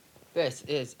This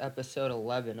is episode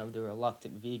 11 of the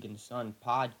Reluctant Vegan Son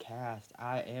podcast.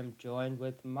 I am joined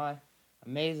with my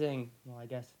amazing,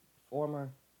 former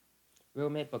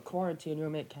roommate, but quarantine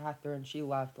roommate, Catherine. She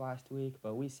left last week,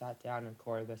 but we sat down and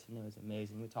recorded this, and it was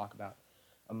amazing. We talk about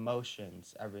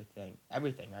emotions, everything.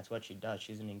 That's what she does.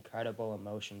 She's an incredible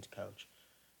emotions coach,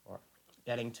 or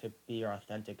getting to be your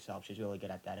authentic self. She's really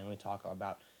good at that, and we talk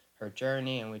about her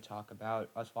journey, and we talk about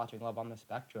us watching Love on the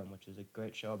Spectrum, which is a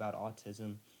great show about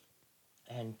autism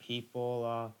and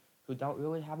people who don't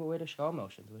really have a way to show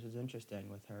emotions, which is interesting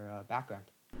with her background.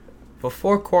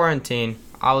 Before quarantine,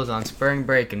 I was on spring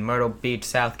break in Myrtle Beach,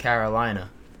 South Carolina.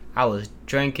 I was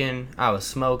drinking, I was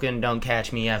smoking, don't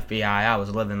catch me FBI, I was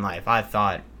living life. I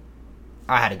thought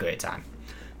I had a great time.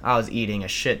 I was eating a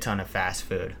shit ton of fast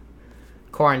food.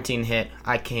 Quarantine hit,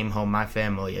 I came home, my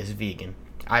family is vegan.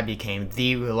 I became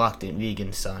the Reluctant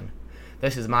Vegan Son.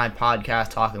 This is my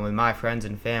podcast talking with my friends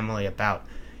and family about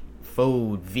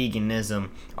food, veganism,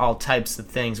 all types of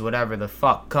things, whatever the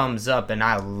fuck comes up, and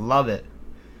I love it.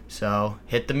 So,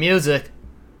 hit the music.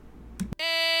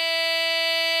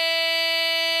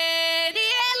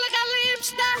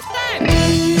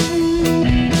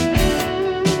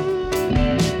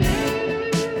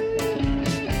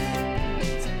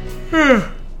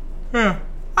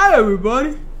 Hi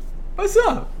everybody. What's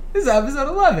up? This is episode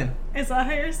 11. Is that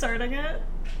how you're starting it?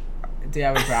 Do you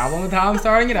have a problem with how I'm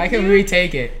starting it? I can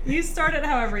retake it. You start it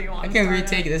however you want. I can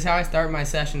retake it. This is how I start my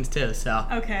sessions too, so.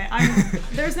 Okay,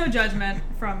 there's no judgment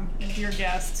from your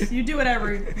guest. You do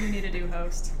whatever you need to do,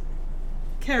 host.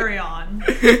 Carry on.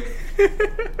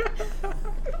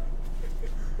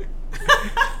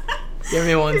 Give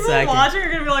me 1 People second. watching are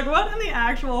going to be like, what in the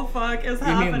actual fuck is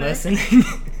happening? You mean listening?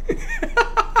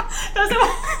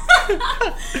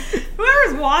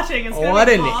 Whoever's watching is going to What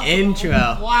be an awesome. intro.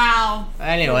 Wow.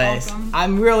 Anyways, You're welcome.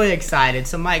 I'm really excited.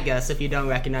 So my guest, if you don't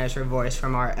recognize her voice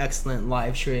from our excellent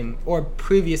live stream or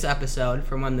previous episode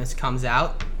from when this comes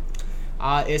out,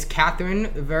 is Catherine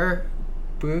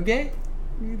Verbrugge.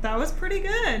 That was pretty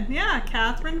good. Yeah,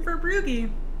 Catherine Verbrugge.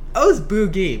 Oh, it's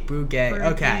Brugge.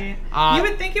 Okay. You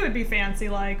would think it would be fancy,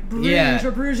 like Bruges Yeah.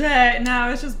 or Bruges.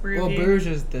 No, it's just Brugge. Well, Bruges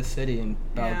is the city in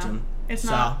Belgium. Yeah. It's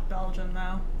So- not Belgium,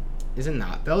 though. Is it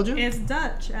not Belgium? It's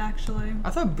Dutch, actually. I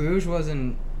thought Bruges was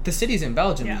in... The city's in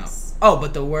Belgium, Yes. though. Oh,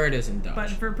 but the word is in Dutch. But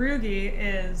Verbrugge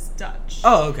is Dutch.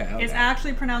 Oh, okay. It's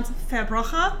actually pronounced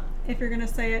Verbrugge, if you're going to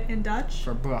say it in Dutch.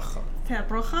 Verbrugge.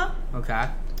 Verbrugge. Okay.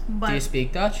 But Do you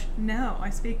speak Dutch? no, I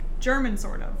speak German,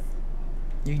 sort of.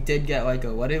 You did get what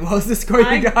was the score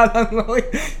you got on Lily?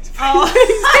 Oh.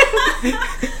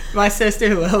 My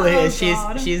sister Lily, Oh, she's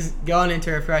God. she's going into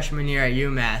her freshman year at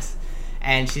UMass,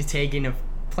 and she's taking a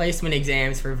placement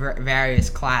exams for various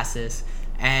classes.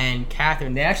 And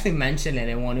Catherine, they actually mentioned it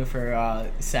in one of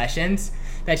her sessions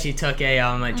that she took a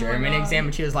German God. exam,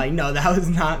 and she was like, "No, that was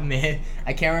not me.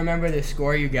 I can't remember the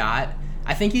score you got.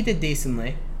 I think you did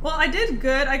decently." Well, I did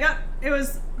good. I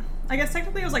guess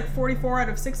technically it was like 44 out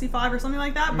of 65 or something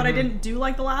like that, but I didn't do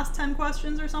like the last 10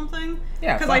 questions or something.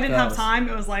 Yeah, Because I fuck didn't have those. time.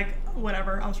 It was like,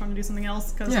 whatever. I was trying to do something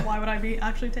else because Yeah. why would I be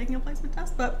actually taking a placement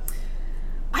test? But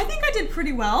I think I did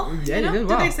pretty well. Yeah, you did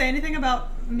well. Did they say anything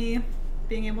about me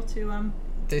being able to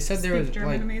They said there was speak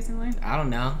German like amazingly? I don't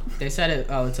know. They said it.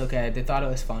 Oh, it's okay. They thought it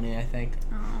was funny. I think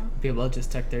Oh. people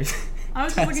just took their. I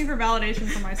was just looking for validation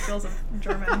for my skills of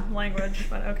German language,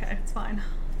 but okay, it's fine.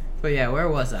 But yeah, where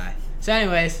was I? So,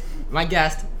 anyways, my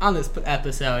guest on this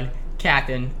episode,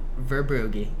 Catherine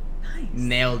Verbrugge, Nice.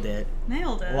 nailed it.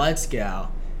 Nailed it. Let's go.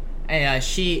 And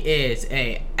she is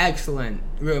a excellent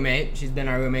roommate. She's been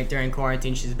our roommate during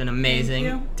quarantine. She's been amazing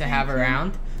you. to have Thank you.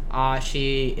 around.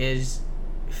 She is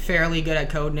fairly good at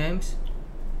code names.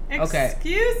 Okay.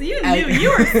 Excuse you knew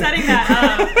you were setting that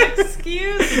up.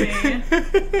 Excuse me.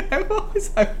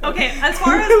 Okay, as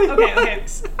far as okay.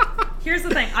 Here's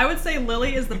the thing. I would say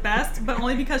Lily is the best, but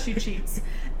only because she cheats.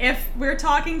 If we're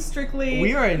talking strictly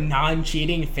We are a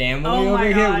non-cheating family oh over my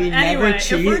here. God. We Anyway, never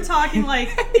cheat. if we're talking like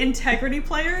integrity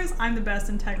players, I'm the best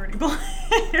integrity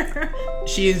player.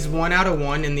 She's 1 out of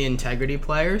 1 in the integrity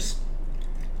players.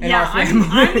 In Yeah, our family.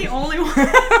 I'm the only one.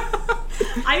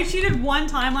 I cheated one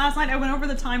time last night. I went over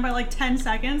the time by like 10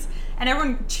 seconds, and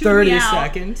everyone chewed 30 me out.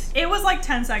 seconds. It was like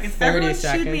 10 seconds. 30 Everyone chewed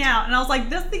seconds. me out, and I was like,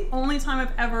 this is the only time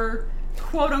I've ever,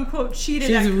 quote unquote, cheated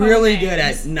She's at code really names. good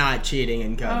at not cheating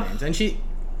in code Ugh. names. And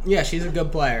she's a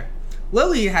good player.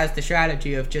 Lily has the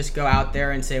strategy of just go out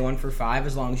there and say 1 for 5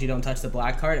 as long as you don't touch the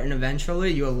black card, and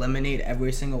eventually you eliminate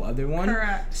every single other one.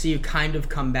 Correct. So you kind of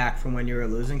come back from when you were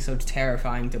losing, so it's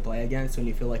terrifying to play against when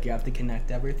you feel like you have to connect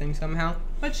everything somehow.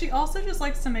 But she also just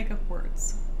likes to make up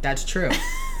words. That's true.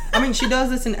 I mean, she does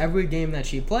this in every game that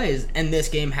she plays, and this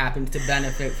game happens to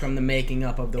benefit from the making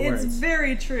up of the words. It's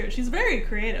very true. She's very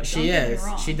creative. She is.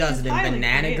 She does it in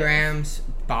bananagrams,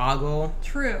 Boggle.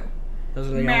 True. Those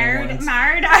are the only ones.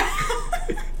 Murder.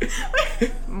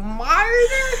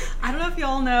 I don't know if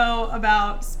y'all know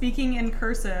about speaking in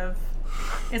cursive.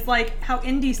 It's like how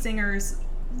indie singers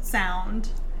sound.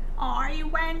 I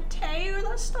went to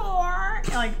the store.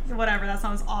 Like, whatever, that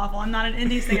sounds awful. I'm not an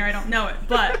indie singer, I don't know it.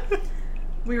 But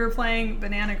we were playing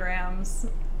Bananagrams,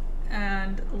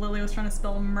 and Lily was trying to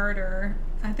spell murder.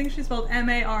 I think she spelled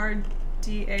MARDAR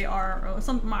or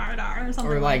something, murder or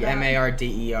something. Or like that.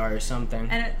 MARDER or something.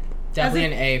 And it, definitely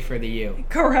an A for the U.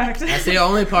 Correct. That's the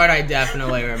only part I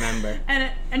definitely remember.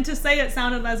 And to say it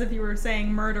sounded as if you were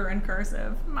saying murder in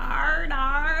cursive. Murder.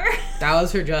 That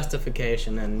was her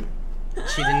justification, and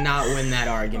she did not win that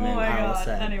argument, I will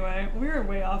say. Anyway, we were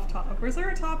way off topic. Was there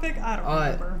a topic? I don't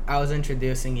remember. I was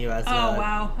introducing you as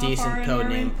a decent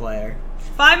codename player.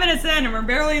 5 minutes in, and we're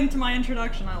barely into my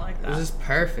introduction. I like that. This is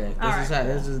perfect.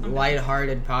 This is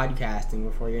lighthearted podcasting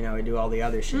before, we do all the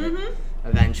other shit.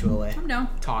 Eventually. I'm down.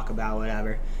 Talk about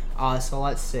whatever. So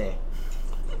let's see.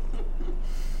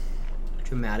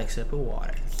 Dramatic sip of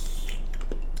water.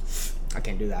 I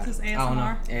can't do that. This is ASMR? I don't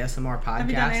know. ASMR podcast. Have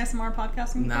you done ASMR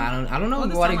podcasting before? No, I don't know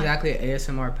what exactly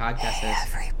ASMR podcast is.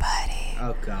 Everybody.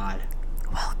 Oh, God.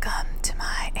 Welcome to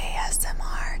my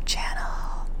ASMR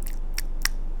channel.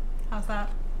 How's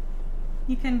that?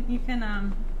 You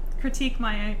can critique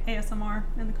my ASMR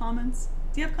in the comments.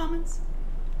 Do you have comments?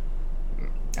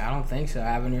 I don't think so. I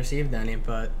haven't received any,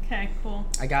 but... Okay, cool.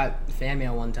 I got fan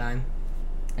mail one time.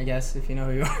 I guess, if you know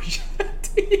who you are.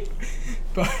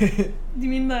 But... Do you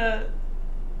mean the...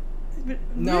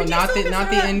 No, not the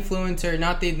influencer,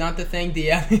 not the thing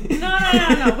DM.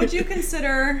 No. Would you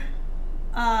consider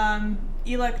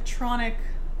electronic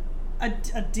a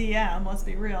DM? Let's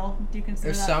be real. Do you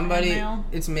consider that fan mail?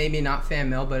 It's maybe not fan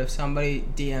mail, but if somebody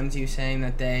DMs you saying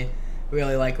that they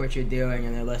really like what you're doing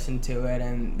and they listen to it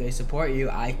and they support you,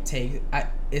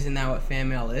 isn't that what fan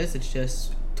mail is? It's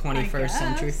just 21st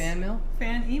century fan mail?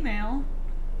 Fan email.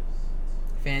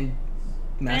 Fan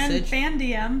message? Fan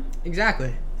DM.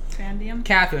 Exactly. Fan DM.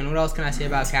 Catherine, what else can I say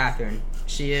about Catherine?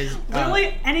 She is...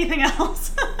 literally anything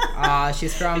else.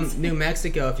 She's from New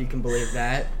Mexico, if you can believe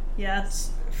that.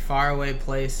 Yes. Faraway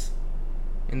place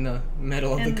in the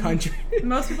middle of the country.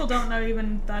 Most people don't know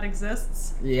even that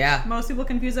exists. Yeah. Most people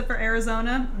confuse it for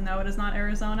Arizona. No, it is not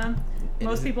Arizona.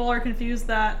 Most people are confused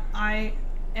that I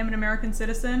am an American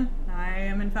citizen. I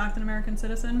am, in fact, an American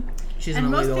citizen. She's an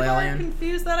illegal alien. And most people are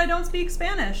confused that I don't speak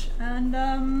Spanish.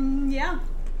 And, yeah.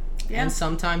 And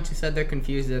sometimes you said they're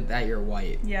confused that you're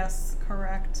white. Yes,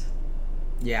 correct.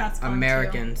 Yeah, That's fun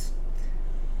Americans.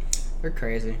 Too. They're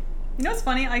crazy. You know what's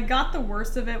funny? I got the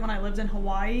worst of it when I lived in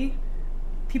Hawaii.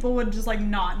 People would just,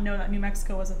 not know that New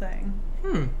Mexico was a thing.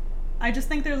 I just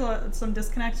think there's some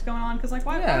disconnect going on, because,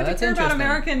 why would you care about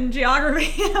American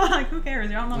geography? Who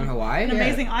cares? You're on Hawaii? An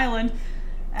amazing island.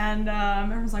 And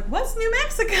everyone's like, what's New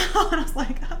Mexico? And I was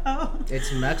like, oh.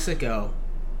 It's Mexico.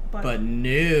 But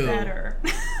new. Better.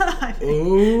 I think.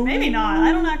 Ooh. Maybe not.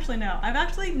 I don't actually know. I've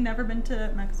actually never been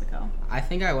to Mexico. I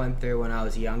think I went through when I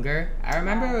was younger. I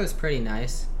remember it was pretty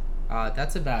nice.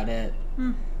 That's about it.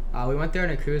 We went there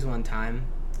on a cruise one time.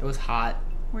 It was hot.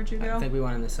 Where'd you go? I think we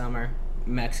went in the summer.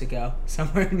 Mexico.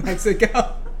 Somewhere in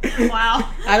Mexico. Wow.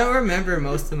 I don't remember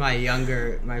most of my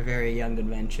very young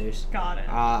adventures. Got it.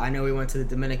 I know we went to the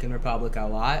Dominican Republic a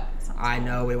lot. I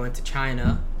know we went to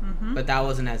China, but that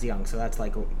wasn't as young, so that's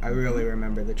I really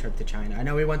remember the trip to China. I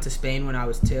know we went to Spain when I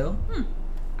was 2.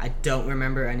 I don't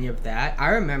remember any of that. I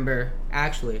remember,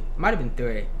 actually, it might have been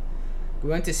 3. We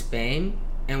went to Spain,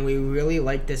 and we really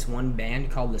liked this one band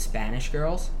called the Spanish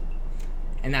Girls.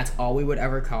 And that's all we would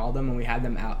ever call them when we had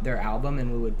them out their album,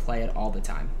 and we would play it all the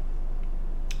time.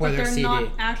 Or but their they're CD. not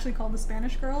actually called the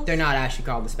Spanish Girls? They're not actually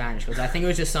called the Spanish Girls. I think it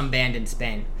was just some band in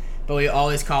Spain. But we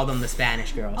always called them the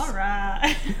Spanish Girls. All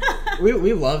right.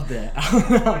 we loved it.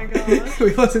 Oh my gosh.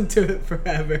 We listened to it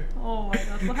forever. Oh my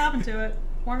gosh. What happened to it?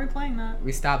 Why are we playing that?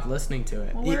 We stopped listening to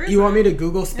it. Well, where is you it? want me to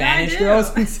Google Spanish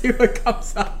Girls and see what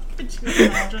comes up? Could you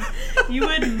imagine? You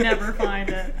would never find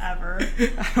it, ever.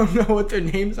 I don't know what their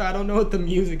names are. I don't know what the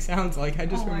music sounds like. I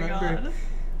just remember God.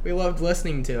 We loved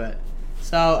listening to it.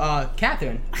 So,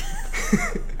 Catherine,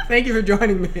 thank you for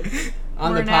joining me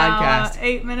on the podcast.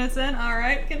 8 minutes in. All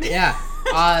right. Yeah.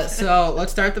 So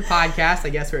let's start the podcast. I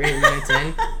guess we're 8 minutes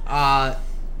in.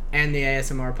 And the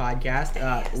ASMR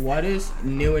podcast. What is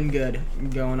new and good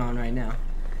going on right now?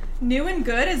 New and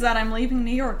good is that I'm leaving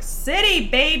New York City,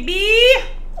 baby.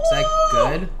 Is that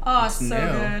good? Oh, it's so new.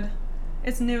 good.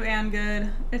 It's new and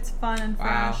good. It's fun and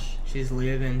Wow, fresh. she's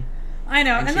leaving. I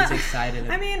know, And she's excited.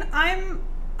 I mean,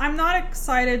 I'm not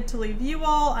excited to leave you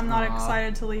all. I'm not Aw.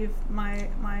 excited to leave my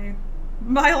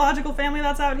biological family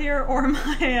that's out here, or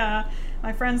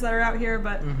my friends that are out here.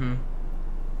 But Mm-hmm.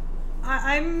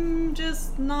 I'm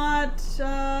just not.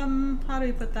 How do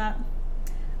you put that?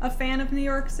 A fan of New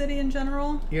York City in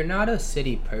general. You're not a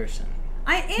city person.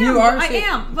 I am. You are I city-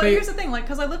 am. But but- here's the thing, like,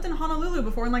 because I lived in Honolulu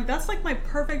before, and like that's like my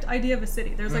perfect idea of a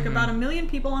city. There's like about 1 million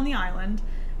people on the island.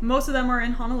 Most of them are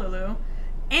in Honolulu,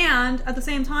 and at the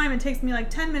same time, it takes me like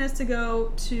 10 minutes to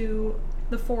go to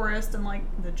the forest and like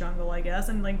the jungle, I guess,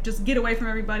 and like just get away from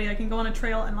everybody. I can go on a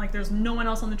trail and like there's no one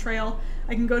else on the trail.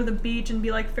 I can go to the beach and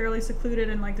be like fairly secluded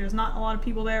and like there's not a lot of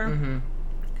people there. Mm-hmm.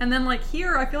 And then like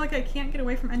here, I feel like I can't get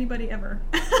away from anybody ever.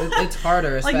 It's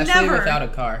harder, Like, especially never. without a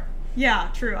car. Yeah,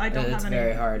 true. I don't It's have any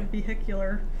very hard.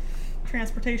 vehicular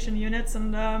transportation units,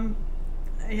 and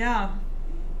yeah.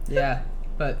 Yeah,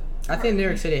 but I think New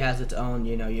York City has its own,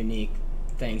 unique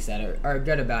things that are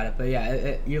good about it. But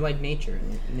yeah, you like nature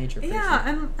person.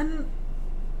 Yeah, and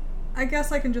I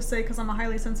guess I can just say because I'm a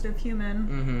highly sensitive human,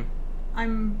 Mm-hmm.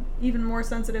 I'm even more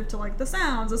sensitive to like the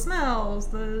sounds, the smells,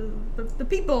 the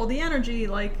people, the energy.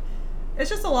 Like, it's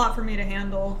just a lot for me to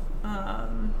handle.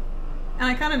 And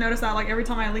I kind of notice that like every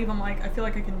time I leave, I'm like, I feel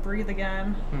like I can breathe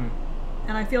again.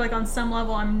 And I feel like on some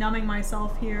level I'm numbing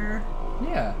myself here.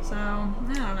 Yeah. So,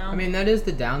 I don't know. I mean, that is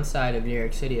the downside of New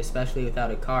York City, especially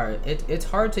without a car. It's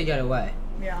hard to get away.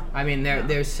 yeah. I mean,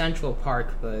 there's Central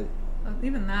Park, but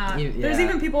Even that. You- There's yeah.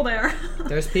 even people there.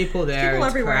 there's people there. people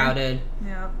It's everywhere. crowded.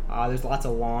 Yeah. There's lots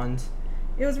of lawns.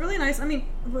 It was really nice. I mean,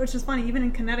 which is funny, even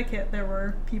in Connecticut there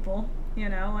were people,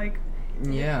 like,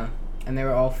 Yeah, and they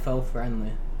were all faux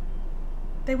friendly.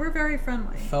 they were very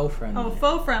friendly. Faux friendly. Oh,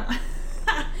 faux friendly.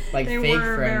 Like they fake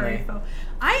were friendly. very faux.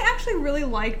 I actually really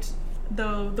liked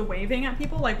the waving at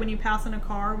people, like when you pass in a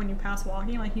car, when you pass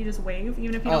walking, like you just wave,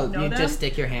 even if you don't know you them. just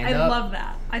stick your hand I up? love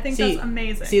that. I think that's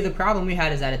amazing. See, the problem we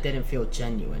had is that it didn't feel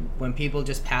genuine. When people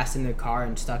just passed in their car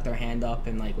and stuck their hand up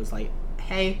and like was like,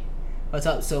 "Hey, what's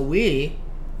up?" So we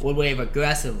would wave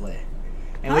aggressively,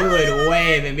 and we would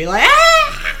wave and be like,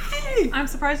 "Hey!" I'm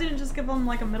surprised you didn't just give them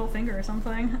like a middle finger or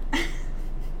something.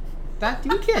 That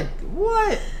you can't.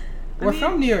 What? We're mean-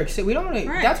 from New York City. We don't want to.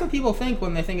 Right. That's what people think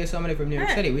when they think of somebody from New York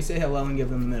Right. City. We say hello and give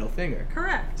them a middle finger.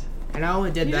 Correct. And I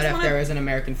only did You that just if wanna- there was an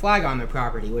American flag on their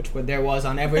property, which there was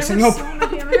on every There single. were so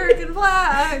many American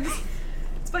flags.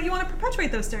 But you want to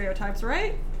perpetuate those stereotypes,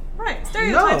 right? Right.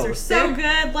 Stereotypes No, are so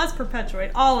good. Let's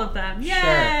perpetuate all of them. Yay!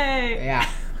 Sure. Yeah.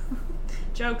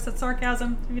 Jokes. That's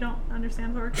sarcasm. If you don't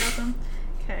understand sarcasm.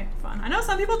 Okay, fun. I know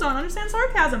some people don't understand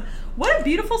sarcasm. What a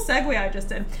beautiful segue I just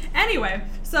did. Anyway,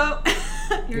 so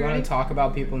You want ready? to talk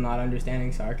about people not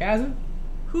understanding sarcasm?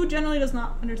 Who generally does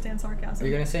not understand sarcasm? Are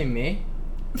you gonna say me?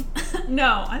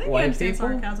 No, I think White you understand people?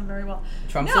 sarcasm very well.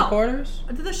 Trump No. supporters?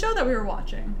 The show that we were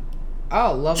watching.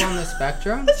 Oh, Love on the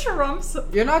Spectrum? Trump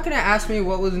support. You're not gonna ask me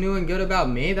what was new and good about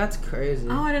me? That's crazy.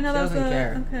 Oh, I didn't know She that was doesn't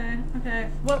care.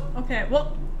 Okay.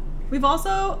 Well, we've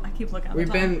also. I keep looking at the We've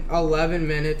time. been 11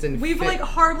 minutes and We've like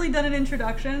hardly done an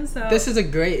introduction, so. This is a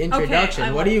great introduction.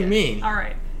 Okay, I What do like you it. mean? All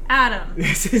right, Adam.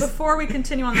 This is- Before we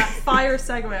continue on that fire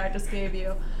segue I just gave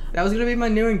you. That was gonna be my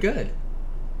new and good.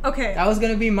 Okay. That was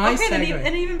gonna be my okay, then segment.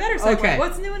 an even better segue. Okay.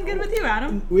 What's new and good with you,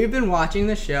 Adam? We've been watching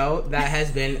the show that has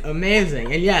been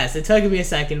amazing. And yes, it took me a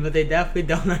second, but they definitely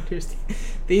don't understand.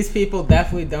 These people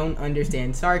definitely don't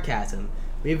understand sarcasm.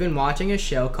 We've been watching a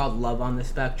show called Love on the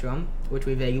Spectrum, which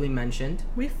we vaguely mentioned.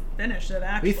 We finished it,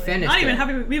 actually. We finished Not even it.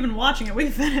 having we've been watching it. We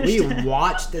finished We it.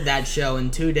 watched that show in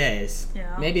 2 days.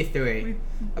 Yeah. Maybe 3.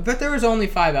 But there was only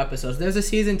 5 episodes. There's a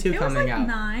season 2 It was coming like out.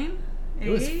 9, 8. It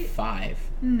was 5.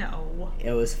 No.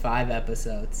 It was 5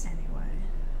 episodes. Anyway.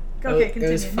 It Okay,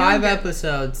 continue. was New 5 and good.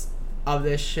 episodes of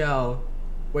this show,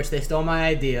 which they stole my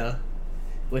idea,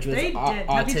 which was They did.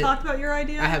 Have you talked about your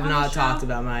idea? I have on the not show? talked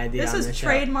about my idea This on is the show.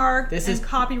 trademarked This and is-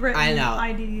 copywritten I know.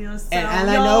 ideas. So And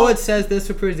I know it says this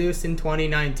was produced in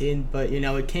 2019, but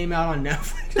it came out on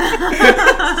Netflix.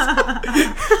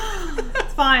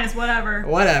 It's fine. It's whatever.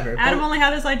 Whatever. Adam but- only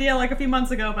had this idea like a few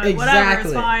months ago, but whatever.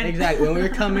 It's fine. Exactly. When we were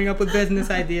coming up with business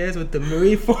ideas with the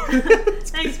Marie Forleo.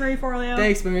 Thanks, Marie Forleo.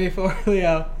 Thanks, Marie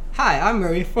Forleo. Hi, I'm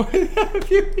Marie Forleo.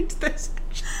 If you reached this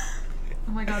section.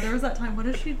 Oh my god, there was that time. What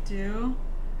did she do?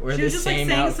 We're She the was just like same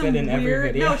saying outfit some in every weird.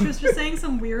 video. No, she was just saying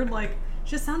some weird like.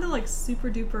 She just sounded like super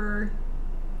duper.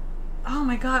 Oh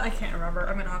my god, I can't remember.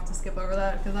 I'm gonna have to skip over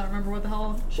that because I don't remember what the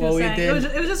hell she Well, was we saying. did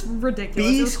It was just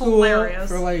ridiculous. B It was school hilarious.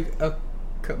 for like a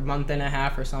a month and a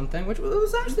half or something, which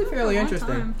was actually Yeah, fairly a long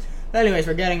interesting. time. But anyways,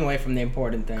 we're getting away from the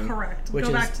important thing. Correct. Which Go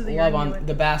is back to the love year on you would-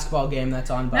 the basketball game that's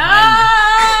on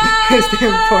behind me.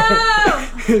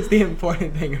 is the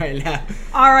important thing right now.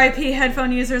 R.I.P.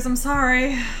 headphone users. I'm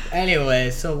sorry.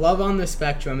 Anyways, so Love on the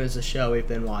Spectrum is a show we've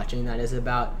been watching that is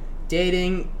about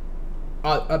dating,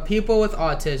 people with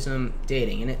autism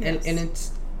dating, and Yes. and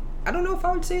it's, I don't know if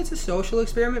I would say it's a social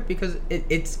experiment because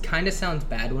it's kind of sounds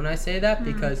bad when I say that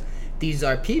because these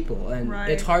are people and Right.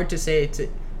 it's hard to say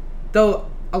though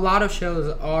a lot of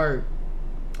shows are,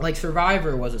 like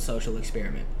Survivor was a social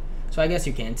experiment. So I guess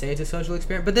you can say it's a social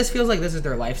experiment, but this feels like this is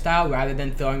their lifestyle rather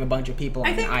than throwing a bunch of people on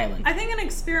an island. I think an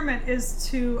experiment is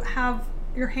to have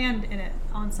your hand in it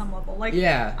on some level. Like,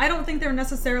 Yeah. I don't think they're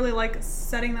necessarily like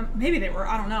setting them. Maybe they were.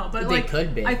 I don't know. But They like,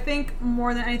 could be. I think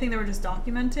more than anything, they were just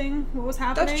documenting what was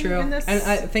happening. That's true, In this. and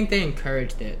I think they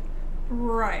encouraged it.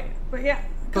 Right. But yeah,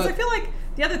 because I But- feel like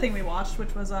the other thing we watched,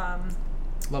 which was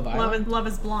Love Island. Love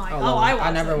is Blind. Oh, I watched.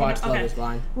 I never it. watched Love Okay. is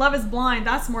Blind. Love is Blind.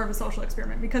 That's more of a social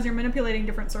experiment because you're manipulating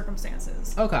different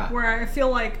circumstances. Okay. Where I feel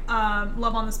like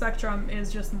Love on the Spectrum is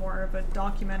just more of a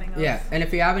documenting of. Yeah, and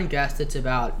if you haven't guessed, it's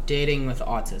about dating with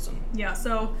autism. Yeah,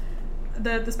 so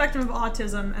the spectrum of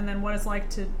autism and then what it's like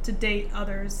to date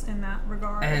others in that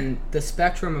regard. And the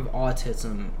spectrum of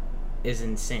autism is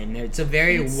insane. It's a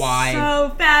very It's wide.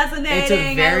 so fascinating. It's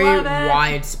a very I love it.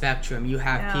 wide spectrum. You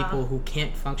have Yeah. people who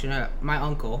can't function. My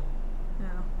uncle, Yeah.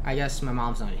 I guess my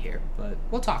mom's not here, but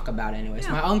we'll talk about it anyways.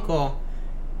 Yeah. My uncle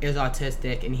is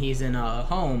autistic, and he's in a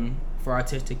home for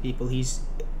autistic people. He's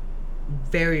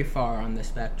very far on the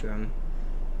spectrum.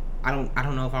 I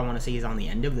don't know if I want to say he's on the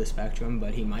end of the spectrum,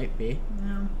 but he might be.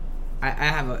 Yeah.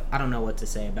 I don't know what to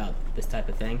say about this type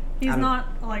of thing. He's I don't-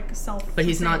 not like self. But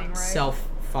he's not right?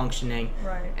 self-functioning.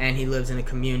 Right. And he lives in a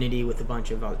community with a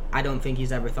bunch of... I don't think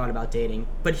he's ever thought about dating.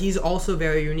 But he's also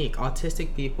very unique.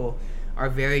 Autistic people are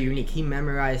very unique. He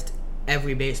memorized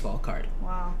every baseball card.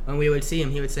 Wow. When we would see him,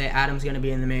 he would say, Adam's going to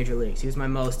be in the major leagues. He was my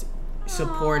most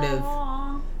supportive...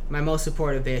 Aww. My most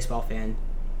supportive baseball fan.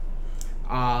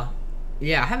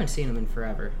 Yeah, I haven't seen him in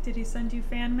forever. Did he send you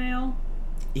fan mail?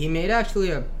 He made actually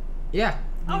a... Yeah.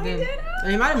 Oh, he did?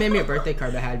 And he might have made me a birthday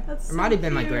card that had... That's It so might have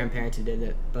been my cute. grandparents who did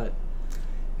it, but...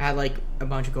 I had like a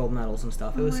bunch of gold medals and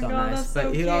stuff. It Oh was my so God, nice. that's But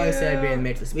so he'd always say I'd be in cute.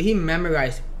 major leagues. But he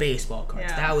memorized baseball cards.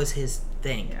 Yeah. That was his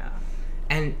thing. Yeah.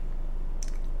 And...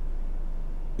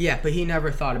 Yeah, but he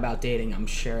never thought about dating, I'm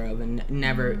sure of, and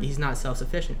never... Mm-hmm. He's not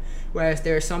self-sufficient. Whereas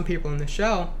there are some people in the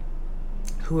show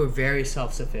who are very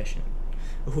self-sufficient,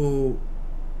 who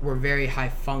were very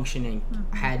high-functioning,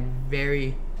 Mm-hmm. had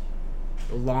very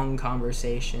long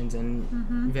conversations and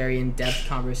very in-depth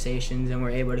conversations, and were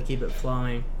able to keep it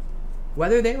flowing.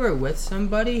 Whether they were with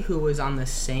somebody who was on the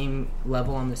same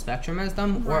level on the spectrum as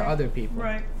them or Right. other people.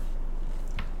 Right.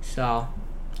 So,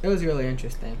 it was really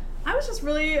interesting. I was just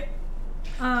really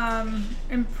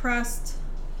impressed.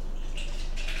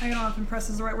 I don't know if impressed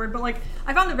is the right word, but like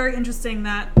I found it very interesting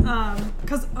that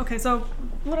because okay, so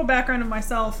a little background of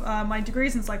myself. My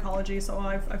degree's in psychology, so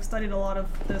I've studied a lot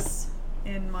of this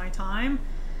in my time,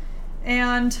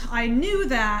 and I knew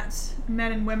that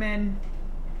men and women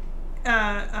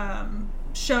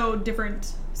showed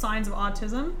different signs of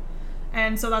autism,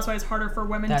 and so that's why it's harder for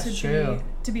women That's true.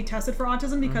 to be tested for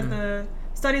autism because the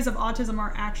studies of autism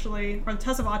are actually, or the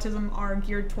tests of autism are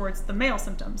geared towards the male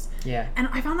symptoms. Yeah. And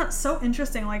I found that so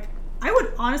interesting. Like, I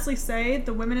would honestly say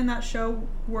the women in that show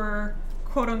were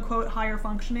quote unquote higher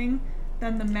functioning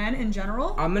than the men in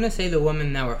general. I'm going to say the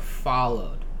women that were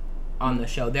followed on the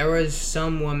show. There was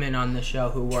some women on the show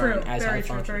who weren't as high very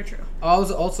true, functioning. very true. I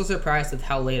was also surprised with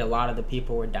how late a lot of the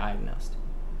people were diagnosed.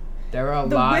 There were a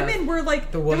The lot women of... were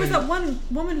like, the there was women- that one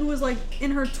woman who was like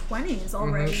in her 20s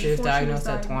already. she was before diagnosed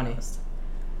at 20. diagnosed.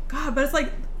 God, but it's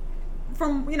like,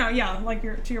 from, you know, yeah, like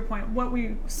to your point, what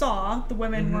we saw, the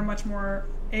women were much more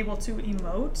able to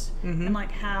emote and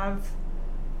like have,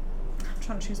 I'm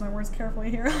trying to choose my words carefully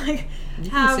here, like You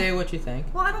have, can say what you think.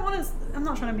 well, I don't want to, I'm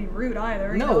not trying to be rude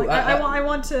either. No, you know, like, I- I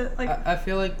want to, like, I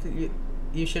feel like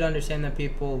you should understand that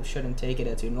people shouldn't take it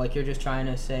as you. Like, you're just trying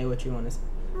to say what you want to say.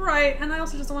 right, and I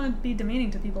also just don't want to be demeaning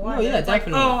to people No, either. yeah, It's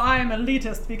definitely. Like, oh, I'm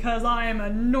elitist because I am a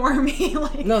normie.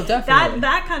 Like, No, definitely.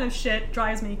 That kind of shit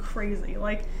drives me crazy.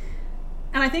 Like,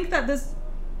 and I think that this,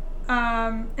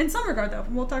 in some regard though,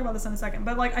 we'll talk about this in a second,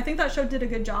 but like, I think that show did a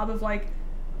good job of like,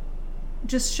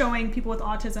 just showing people with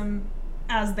autism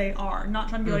as they are, not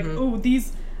trying to be like, oh,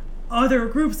 these other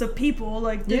groups of people,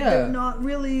 like, they're not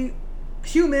really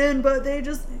human, but they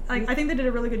just, like, I think they did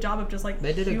a really good job of just like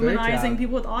They did a great humanizing job.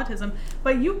 people with autism.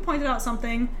 But you pointed out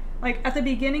something like at the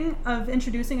beginning of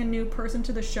introducing a new person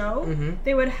to the show, Mm-hmm.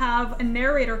 they would have a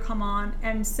narrator come on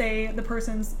and say the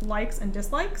person's likes and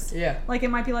dislikes. Yeah. Like it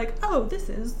might be like, oh, this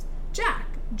is Jack.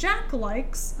 Jack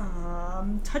likes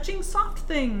touching soft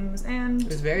things and It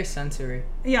was very sensory.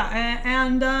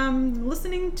 and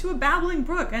listening to a babbling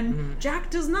brook. And Jack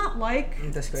does not like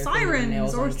The scraping of sirens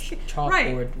nails or on chalkboard,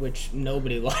 right. which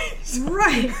nobody likes.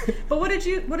 Right. But what did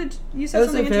you It said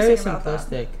was something very interesting about that.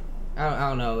 simplistic. I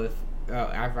don't know if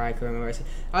ever I can remember.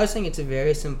 I was saying it's a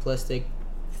very simplistic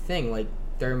thing. Like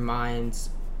their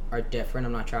minds are different.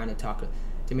 I'm not trying to talk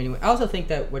demeaning way. I also think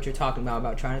that what you're talking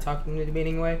about trying to talk in a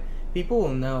demeaning way, people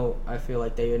will know. I feel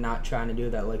like that you're not trying to do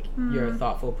that. Like you're a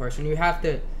thoughtful person. You have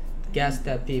to guess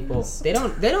that people they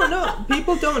don't know.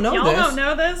 People don't know Y'all this. don't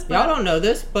know this. Y'all don't know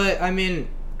this, but I mean,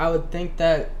 I would think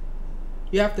that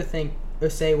you have to think or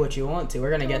say what you want to.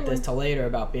 We're gonna get this to later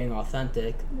about being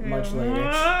authentic, much later.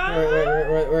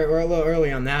 We're a little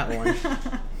early on that one,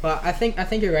 but I think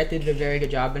you're right. They did a very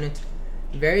good job, and it's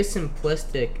very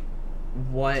simplistic.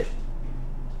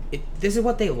 This is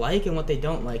what they like and what they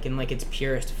don't like, in like its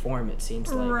purest form. It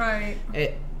seems like Right.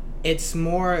 It's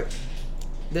more.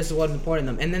 This is what's important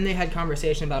to them, and then they had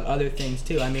conversation about other things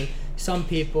too. I mean, some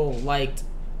people liked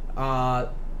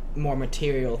more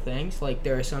material things. Like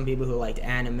there are some people who liked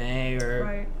anime or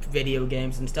Right. video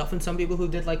games and stuff, and some people who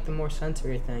did like the more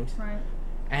sensory things. Right.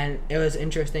 And it was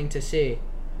interesting to see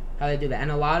how they do that.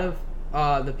 And a lot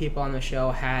of the people on the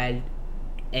show had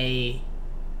I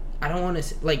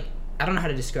don't know how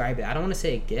to describe it. I don't want to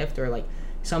say a gift or like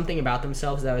something about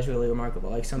themselves that was really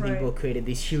remarkable. Like some Right. people created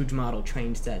these huge model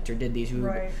train sets or did these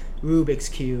Right. Rubik's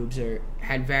cubes or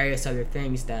had various other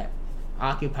things that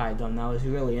occupied them. That was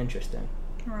really interesting.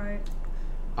 Right.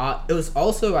 It was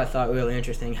also, I thought, really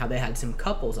interesting how they had some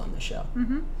couples on the show.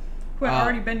 Who had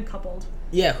already been coupled.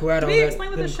 Yeah, who had Can we already explain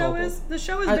what been the show coupled. is? The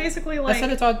show is I- basically I like. said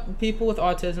it's people with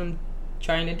autism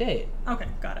trying to date Okay,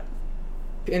 got it.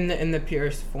 in the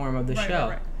purest form of the Right, show,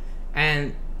 right.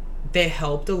 and they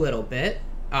helped a little bit.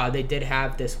 They did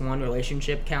have this one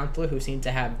relationship counselor who seemed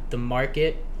to have the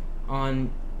market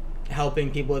on helping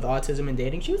people with autism and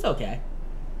dating. She was okay.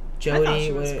 Jody,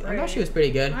 she was I thought great. she was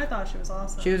pretty good. I thought she was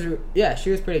awesome. She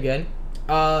was pretty good.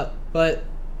 But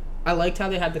I liked how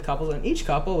they had the couples, and each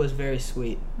couple was very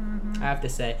sweet. I have to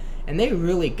say, and they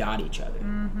really got each other.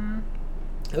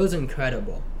 It was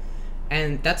incredible,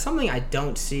 and that's something I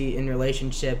don't see in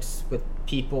relationships with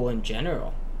people in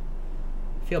general.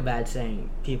 I feel bad saying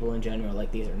people in general,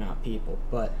 like these are not people,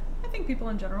 but I think people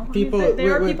in general. People- I mean, they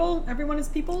are we're- people. Everyone is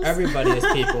peoples. everybody is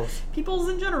people. Peoples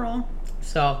in general.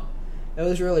 So it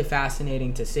was really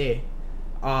fascinating to see.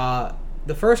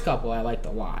 The first couple I liked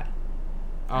a lot.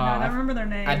 I don't remember their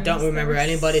names. I don't They remember were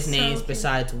anybody's so names cute.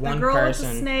 besides one the girl person.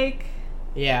 with the snake.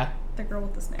 Yeah, The girl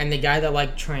with the snake. and the guy that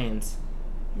liked trains.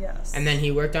 Yes. And then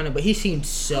he worked on it, but he seemed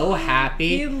so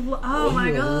happy. Oh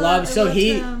my god. Loved, I so loved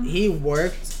him. he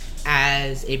worked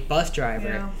as a bus driver,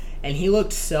 Yeah. and he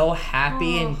looked so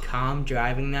happy and Oh. calm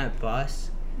driving that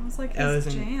bus. It was like It was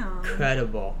his jam.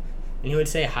 incredible, and he would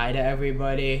say hi to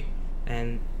everybody,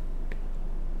 and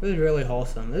it was really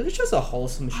wholesome. It was just a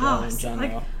wholesome show Oh, in so,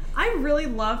 general. like, I really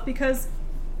love because,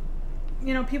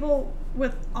 people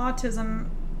with autism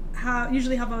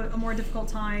usually have a more difficult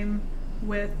time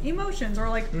with emotions or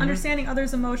like understanding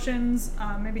others' emotions,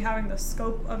 maybe having the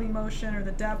scope of emotion or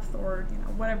the depth or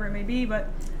whatever it may be, but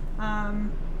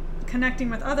connecting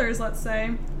with others, let's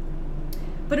say.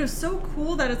 But it was so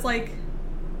cool that it's like,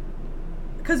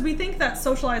 because we think that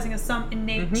socializing is some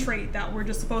innate trait that we're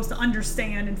just supposed to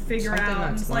understand and figure Something out.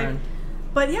 And that's it's like, learned.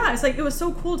 but yeah, it's like it was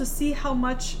so cool to see how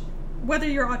much, whether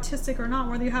you're autistic or not,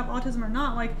 whether you have autism or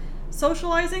not, like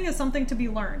socializing is something to be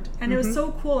learned. And it was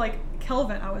so cool. Like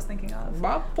Kelvin, I was thinking of.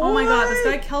 My Oh my god, this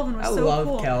boy! guy Kelvin was I so love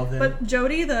cool. Kelvin. But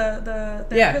Jody, the Yeah.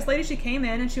 therapist lady, she came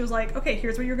in and she was like, "Okay,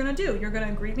 here's what you're gonna do. You're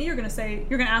gonna greet me. You're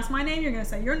gonna ask my name. You're gonna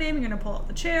say your name. You're gonna pull out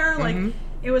the chair. Like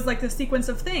it was like the sequence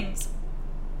of things.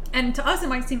 And to us, it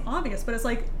might seem obvious, but it's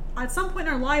like at some point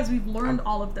in our lives, we've learned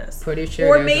all of this. Pretty sure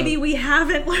or there's maybe a- we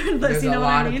haven't learned this. There's You know a what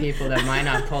lot I mean? of people that might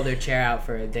not pull their chair out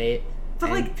for a date, But,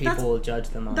 and like, people that's- will judge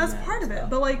them on That's that. part of it. so.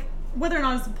 But like whether or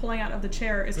not it's the pulling out of the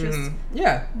chair is just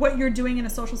Yeah. what you're doing in a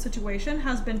social situation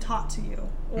has been taught to you,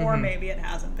 or maybe it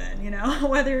hasn't been,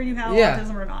 whether you have Yeah.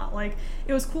 autism or not. Like,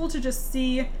 it was cool to just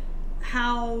see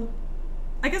how,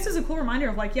 I guess it's a cool reminder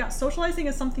of like, yeah, socializing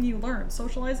is something you learn.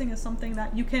 Socializing is something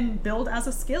that you can build as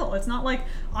a skill. It's not like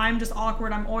I'm just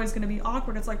awkward, I'm always going to be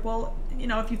awkward. It's like, well,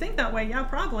 if you think that way, yeah,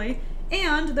 probably.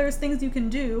 And there's things you can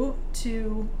do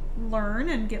to learn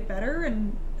and get better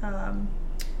and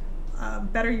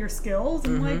better your skills.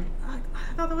 And like,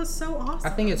 I thought that was so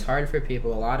awesome. I think it's hard for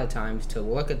people a lot of times to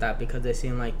look at that because they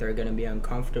seem like they're going to be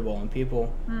uncomfortable, and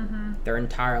people their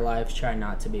entire lives try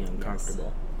not to be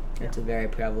uncomfortable. Yes. It's a very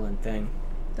prevalent thing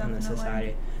in the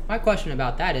society. My question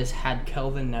about that is, had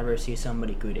Kelvin never see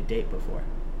somebody greet a date before?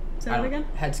 Say that again?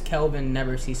 Has Kelvin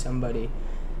never see somebody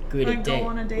greet a date? Go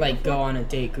on a date like before? Go on a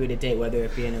date, greet a date, whether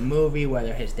it be in a movie,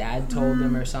 whether his dad told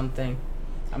him or something.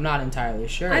 I'm not entirely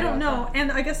sure. I don't know. That.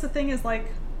 And I guess the thing is,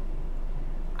 like,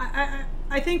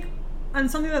 I think, and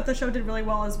something that the show did really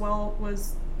well as well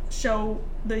was show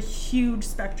the huge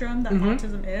spectrum that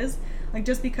autism is. Like,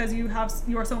 just because you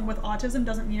are someone with autism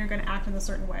doesn't mean you're going to act in a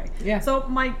certain way. Yeah. So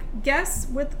my guess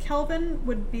with Kelvin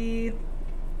would be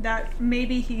that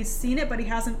maybe he's seen it, but he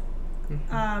hasn't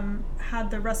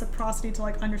had the reciprocity to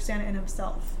like understand it in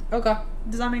himself. Okay.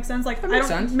 Does that make sense? Like, that makes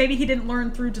sense. Maybe he didn't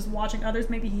learn through just watching others.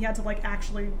 Maybe he had to like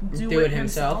actually do it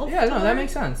himself. Yeah, no, that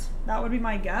makes sense. That would be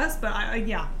my guess, but I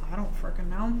don't freaking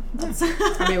know.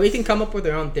 I mean, we can come up with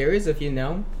our own theories if you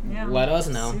know. Yeah, let us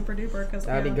know. Super duper, because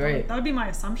that'd be great. That would be my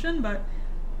assumption, but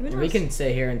we can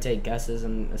sit here and take guesses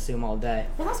and assume all day.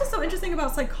 Well, that's what's so interesting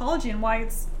about psychology and why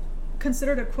it's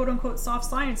considered a quote unquote soft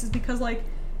science is because like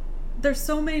there's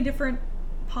so many different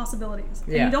possibilities.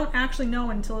 And you don't actually know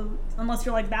unless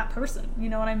you're like that person. You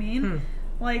know what I mean?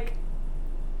 Like,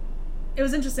 it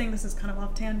was interesting. This is kind of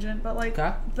off tangent, but like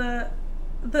the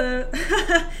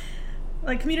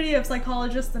like community of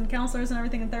psychologists and counselors and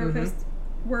everything and therapists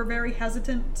were very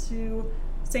hesitant to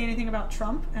say anything about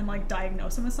Trump and like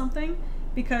diagnose him with something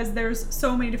because there's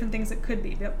so many different things it could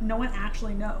be that no one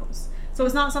actually knows. So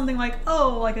it's not something like,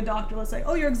 oh, like a doctor, let's say,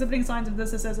 oh, you're exhibiting signs of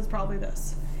this, it's probably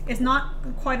this. It's not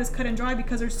quite as cut and dry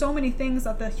because there's so many things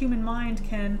that the human mind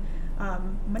can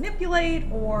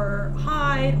manipulate or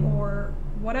hide or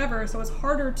whatever. So it's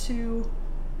harder to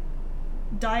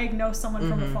diagnose someone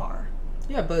from afar.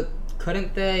 Yeah, but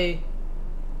couldn't they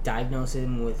diagnose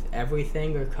him with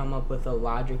everything or come up with a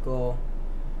logical,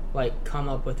 like come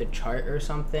up with a chart or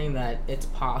something that it's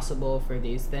possible for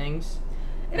these things?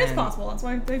 It is possible. That's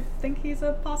why they think he's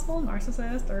a possible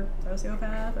narcissist or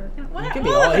sociopath or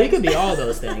whatever. He could be all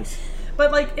those things.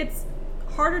 But like, it's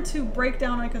harder to break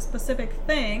down like a specific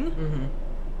thing.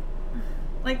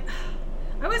 Like,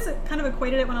 I always kind of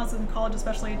equated it when I was in college,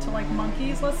 especially to like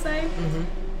monkeys. Let's say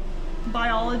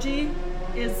biology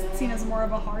is seen as more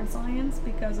of a hard science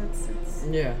because it's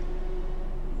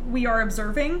we are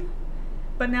observing.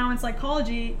 But now in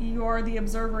psychology, you're the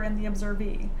observer and the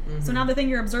observee. So now the thing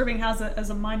you're observing has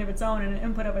a mind of its own and an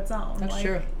input of its own. That's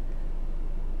true.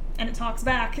 And it talks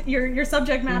back. Your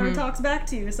subject matter talks back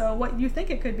to you. So what you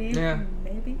think it could be,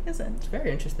 maybe isn't. It's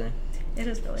very interesting. It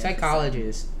is really Psychology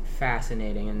is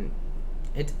fascinating, and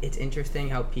it's interesting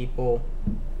how people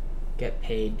get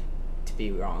paid to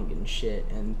be wrong and shit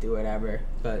and do whatever.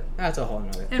 But that's a whole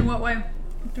nother thing. In what way?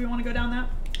 Do we want to go down that?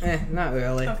 Not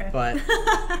really. Okay. But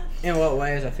in what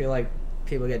ways I feel like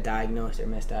people get diagnosed or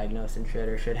misdiagnosed and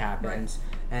shit happens.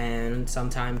 Right. And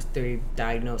sometimes they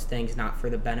diagnose things not for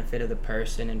the benefit of the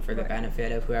person and for the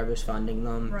benefit of whoever's funding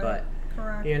them. Right. But,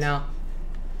 correct. You know,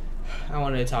 I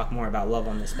wanted to talk more about love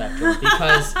on the spectrum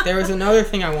because there was another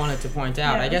thing I wanted to point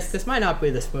out. Yes. I guess this might not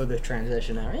be the smoothest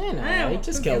transition ever. You know,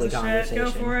 just kill the conversation.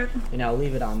 Go for it. You know,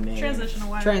 leave it on me. Transition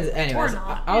away. Anyways, or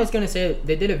not. I was going to say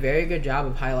they did a very good job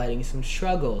of highlighting some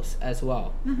struggles as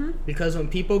well. Because when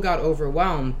people got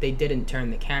overwhelmed, they didn't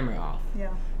turn the camera off.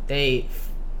 Yeah. They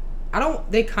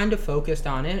kind of focused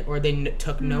on it, or they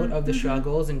took note of the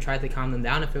struggles and tried to calm them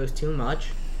down. If it was too much,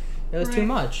 it was too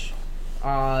much.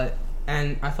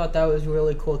 And I thought that was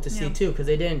really cool to see too, because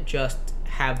they didn't just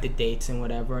have the dates and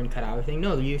whatever and cut out everything.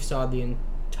 No, you saw the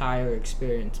entire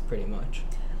experience pretty much.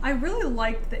 I really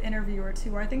liked the interviewer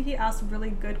too, where I think he asked really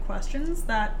good questions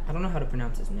that... I don't know how to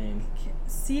pronounce his name.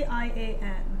 Cian. I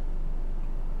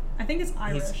think it's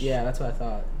Irish. That's what I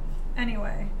thought.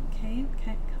 Anyway, Cayenne?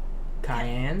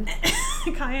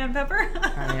 Cayenne pepper?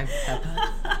 Cayenne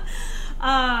pepper.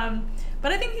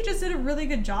 But I think he just did a really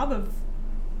good job of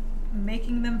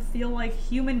making them feel like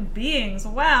human beings.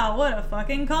 Wow, what a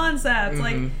fucking concept.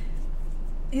 Like,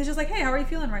 he was just like, hey, how are you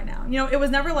feeling right now? You know, it was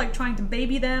never like trying to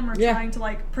baby them or trying to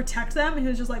like protect them. He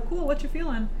was just like, cool, what you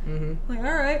feeling? Like, all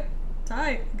right,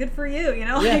 tight, good for you. You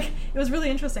know, like, it was really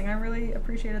interesting. I really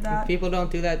appreciated that. People don't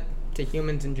do that to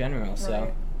humans in general,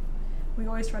 so we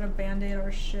always try to band-aid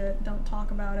our shit. Don't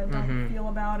talk about it. Don't feel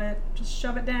about it. Just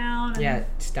shove it down. And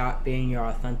stop being your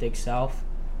authentic self.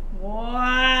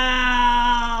 Wow.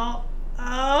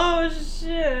 Oh,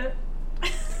 shit.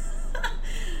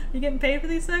 You getting paid for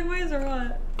these segues or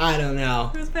what? I don't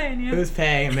know. Who's paying you? Who's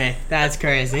paying me? That's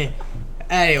crazy.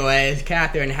 Anyways,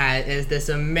 Catherine is this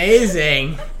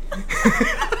amazing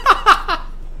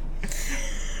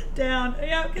Down.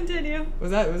 Yeah, continue.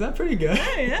 Was that pretty good?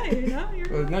 Yeah, you're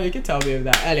Well, no, you can tell me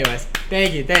that. Anyways,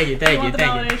 thank you. You want the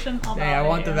validation? I'll Hey, I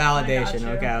want the validate validation.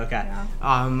 you. I got Okay.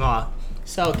 you. Yeah.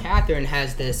 So Catherine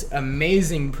has this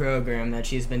amazing program that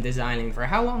she's been designing for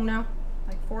how long now?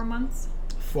 Like 4 months.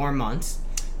 4 months,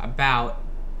 about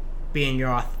being your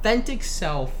authentic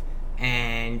self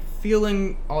and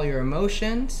feeling all your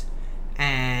emotions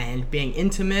and being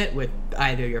intimate with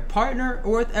either your partner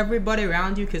or with everybody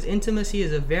around you, because intimacy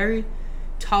is a very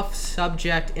tough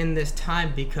subject in this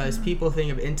time because people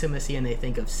think of intimacy and they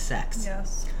think of sex.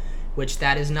 Yes. Which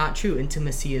that is not true.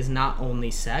 Intimacy is not only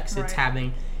sex, it's Right.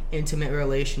 having intimate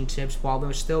relationships while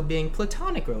they're still being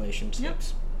platonic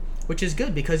relationships. Which is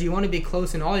good because you want to be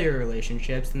close in all your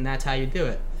relationships, and that's how you do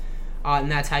it. And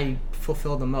that's how you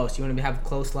fulfill the most. You want to have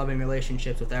close, loving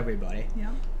relationships with everybody. Yeah.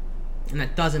 And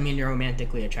that doesn't mean you're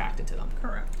romantically attracted to them.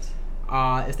 Correct.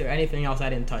 Is there anything else I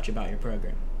didn't touch about your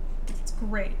program? It's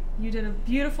great. You did a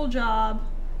beautiful job.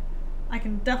 I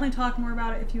can definitely talk more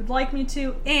about it if you'd like me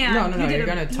to. And No, you did you're a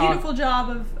gonna talk- beautiful job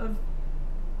of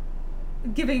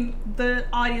giving the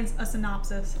audience a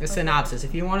synopsis. A of synopsis.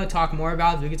 If you want to talk more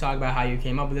about it, we could talk about how you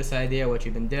came up with this idea, what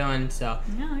you've been doing. So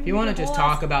it. Yeah, if you want to just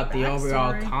talk about the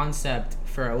overall backstory. concept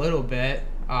for a little bit,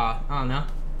 I don't know,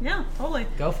 Yeah, totally.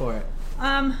 go for it.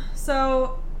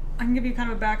 So I can give you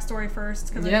kind of a backstory first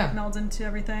because Yeah. it melds into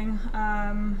everything.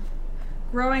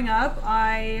 Growing up,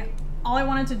 all I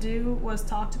wanted to do was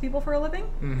talk to people for a living.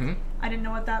 Mm-hmm. I didn't know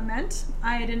what that meant.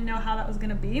 I didn't know how that was going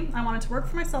to be. I wanted to work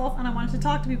for myself and I wanted to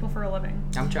talk to people for a living.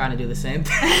 I'm trying to do the same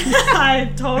thing.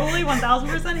 I totally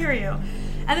 1000% hear you.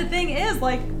 And the thing is,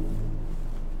 like,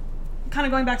 kind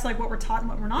of going back to like what we're taught and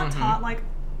what we're not taught, like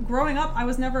growing up, I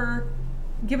was never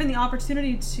given the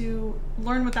opportunity to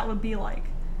learn what that would be like.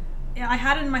 I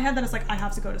had it in my head that it's like I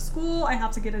have to go to school, I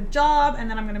have to get a job, and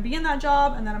then I'm going to be in that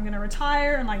job, and then I'm going to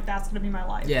retire, and like that's going to be my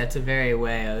life. Yeah, it's a very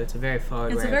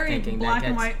forward It's way a of very thinking. black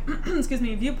that and gets, white, excuse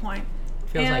me, viewpoint.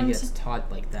 feels like And it's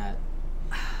taught like that.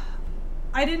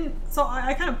 I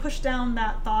kind of pushed down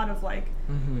that thought of like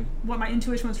what my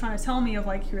intuition was trying to tell me of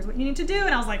like, here's what you need to do.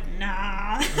 And I was like,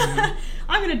 nah,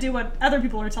 I'm going to do what other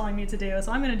people are telling me to do.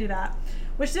 So I'm going to do that,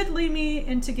 which did lead me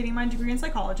into getting my degree in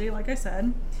psychology, like I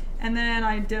said. And then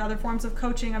I did other forms of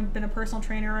coaching. I've been a personal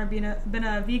trainer. I've been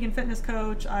a vegan fitness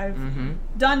coach. I've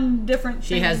done different things.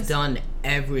 She has done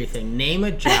everything. Name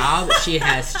a job. She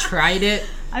has tried it.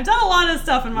 I've done a lot of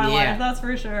stuff in my Yeah. life, that's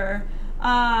for sure.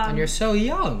 And you're so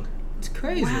young. It's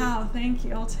crazy. Wow, thank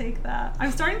you. I'll take that.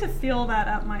 I'm starting to feel that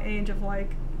at my age of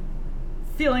like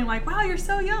feeling like, wow, you're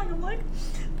so young. I'm like,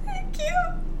 thank you.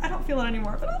 I don't feel it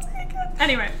anymore, but I'll take it.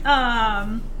 Anyway,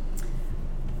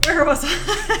 where was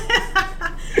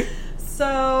I?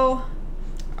 So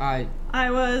I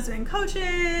was in coaching.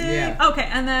 Yeah. Okay,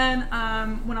 and then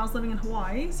when I was living in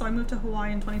Hawaii, so I moved to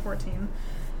Hawaii in 2014.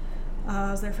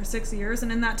 I was there for 6 years,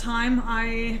 and in that time,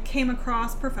 I came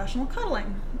across professional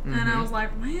cuddling, and I was like,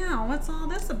 "Wow, what's all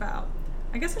this about?"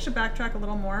 I guess I should backtrack a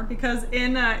little more because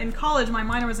in college, my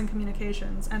minor was in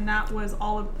communications, and that was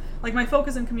all of, like, my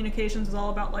focus in communications was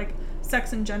all about like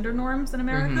sex and gender norms in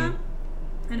America,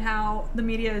 and how the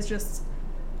media is just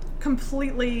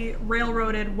completely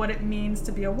railroaded what it means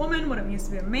to be a woman, what it means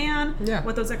to be a man,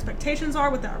 what those expectations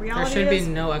are, what that reality There should is.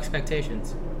 be no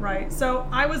expectations. Right. So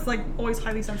I was like always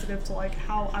highly sensitive to like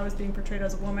how I was being portrayed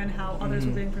as a woman, how others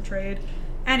were being portrayed.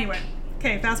 Anyway,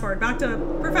 okay, fast forward back to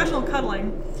professional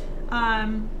cuddling.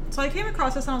 So I came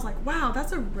across this and I was like, wow,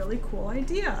 that's a really cool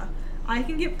idea. I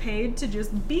can get paid to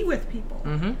just be with people.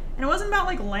 And it wasn't about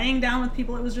like laying down with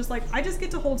people. It was just like, I just get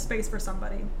to hold space for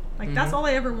somebody. Like that's all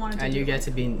I ever wanted to do. And you get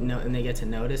to be, and they get to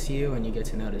notice you, and you get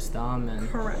to notice them. And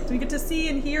Correct. We get to see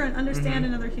and hear and understand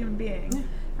another human being.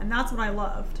 And that's what I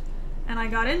loved. And I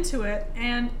got into it,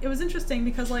 and it was interesting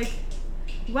because like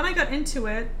when I got into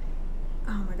it,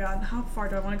 oh my god, how far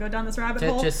do I want to go down this rabbit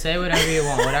hole? Just say whatever you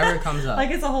want, whatever comes up. Like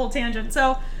it's a whole tangent.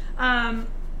 So I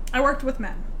worked with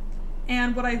men,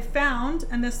 and what I found,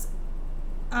 and this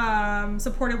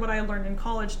supported what I learned in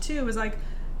college too, is like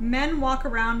men walk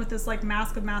around with this like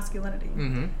mask of masculinity.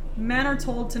 Men are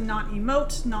told to not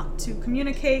emote, not to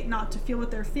communicate, not to feel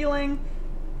what they're feeling,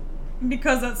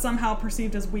 because that's somehow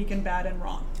perceived as weak and bad and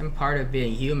wrong. And part of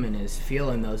being human is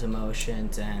feeling those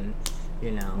emotions, and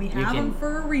you know, We have them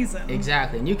for a reason.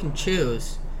 Exactly, and you can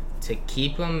choose to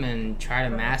keep them and try to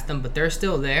mask them, but they're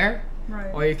still there.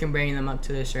 Right. Or you can bring them up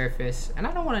to the surface. And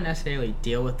I don't want to necessarily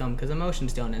deal with them because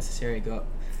emotions don't necessarily go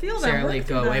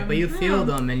away, but you feel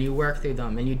them and you work through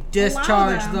them and you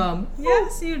discharge them.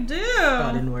 Yes, you do.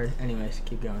 God, didn't work. Anyways,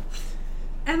 keep going.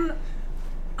 And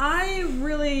I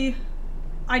really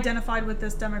identified with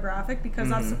this demographic because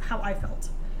that's how I felt.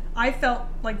 I felt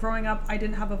like growing up, I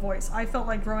didn't have a voice. I felt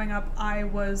like growing up, I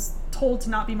was told to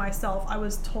not be myself. I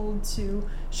was told to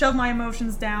shove my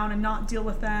emotions down and not deal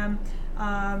with them,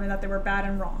 and that they were bad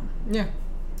and wrong. Yeah.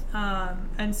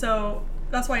 And so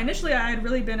that's why initially I had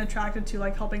really been attracted to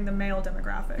like helping the male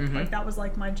demographic. Like that was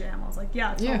like my jam. I was like,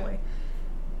 yeah, totally.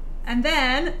 And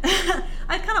then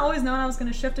I'd kind of always known I was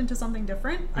going to shift into something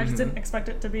different. I just didn't expect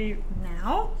it to be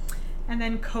now. And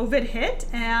then COVID hit,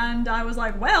 and I was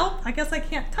like, well, I guess I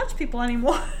can't touch people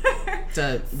anymore. It's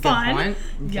a good point.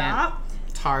 Yeah.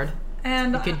 It's hard.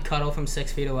 And you could cuddle from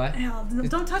 6 feet away. Yeah,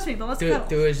 don't touch me, but let's cuddle.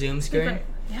 Do a Zoom screen.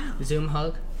 Yeah. Zoom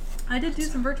hug. I did do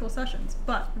some virtual sessions,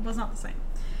 but it was not the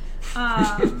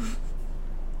same.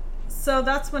 So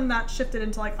that's when that shifted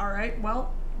into like, all right,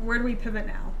 well, where do we pivot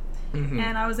now?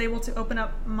 And I was able to open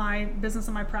up my business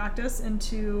and my practice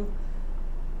into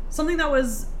something that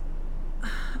was,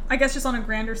 I guess, just on a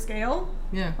grander scale.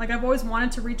 Yeah. Like I've always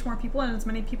wanted to reach more people and as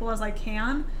many people as I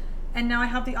can. And now I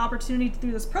have the opportunity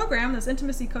through this program, this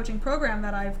intimacy coaching program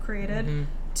that I've created,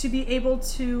 to be able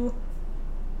to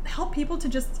help people to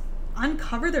just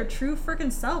uncover their true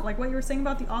freaking self. Like what you were saying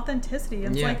about the authenticity.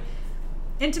 And it's like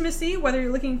intimacy, whether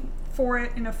you're looking for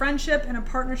it in a friendship, in a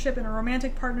partnership, in a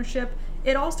romantic partnership,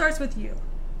 it all starts with you.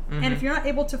 And if you're not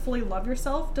able to fully love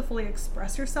yourself, to fully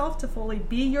express yourself, to fully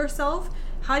be yourself,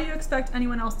 how do you expect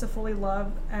anyone else to fully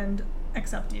love and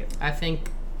accept you? I think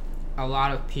a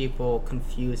lot of people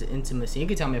confuse intimacy. You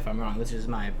can tell me if I'm wrong. This is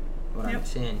what I'm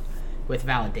seeing with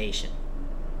validation.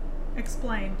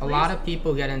 Explain, please. A lot of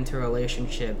people get into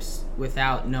relationships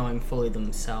without knowing fully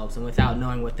themselves and without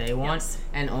knowing what they want,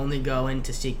 and only go in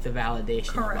to seek the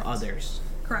validation of others.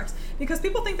 Correct. Because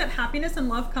people think that happiness and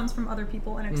love comes from other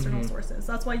people and external sources.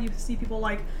 That's why you see people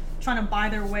like trying to buy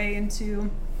their way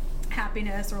into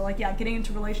happiness, or like getting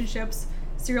into relationships.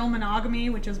 Serial monogamy,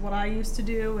 which is what I used to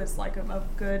do, is like a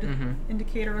good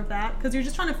indicator of that, because you're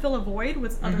just trying to fill a void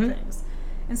with other things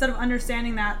instead of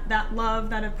understanding that love,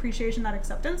 that appreciation, that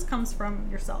acceptance comes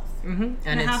from yourself. And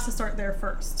it has to start there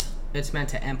first. It's meant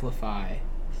to amplify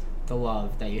the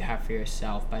love that you have for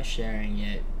yourself by sharing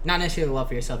it. Not necessarily the love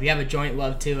for yourself. You have a joint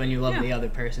love too, and you love the other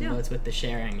person, but it's with the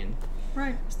sharing and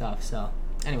stuff. So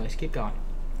anyways, keep going.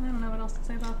 I don't know what else to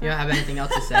say about that. You don't have anything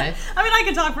else to say? I mean, I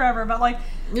could talk forever, but like...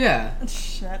 Yeah.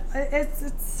 Shit.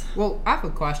 It's... Well, I have a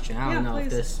question. I don't know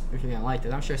if you're going to like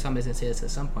this. I'm sure somebody's going to say this at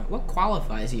some point. What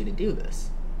qualifies you to do this?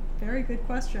 Very good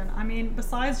question. I mean,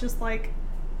 besides just like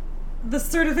the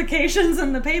certifications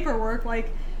and the paperwork, like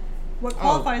what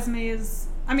qualifies me is...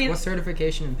 I mean, what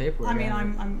certification and paperwork? I mean,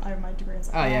 I have my degree in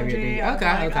psychology. Oh, yeah, your degree. Okay.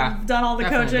 I've done all the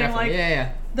coaching. Like,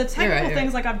 the technical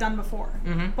things, like I've done before.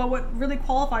 But what really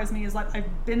qualifies me is like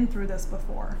I've been through this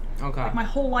before. Okay. Like my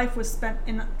whole life was spent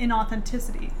in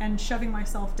inauthenticity and shoving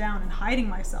myself down and hiding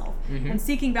myself and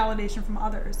seeking validation from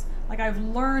others. Like I've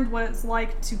learned what it's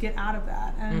like to get out of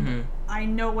that, and I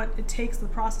know what it takes, the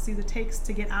processes it takes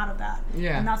to get out of that.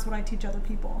 Yeah. And that's what I teach other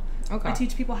people. Okay. I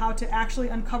teach people how to actually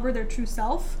uncover their true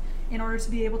self in order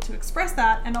to be able to express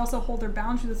that and also hold their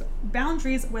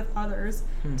boundaries with others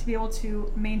to be able to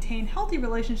maintain healthy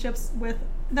relationships with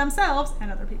themselves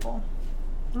and other people.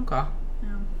 Okay.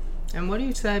 Yeah. And what do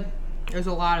you say? There's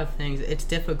a lot of things. It's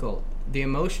difficult. The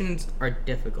emotions are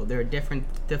difficult. They're a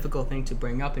difficult thing to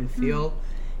bring up and feel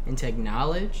and to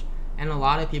acknowledge. And a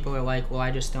lot of people are like, well,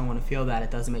 I just don't want to feel that.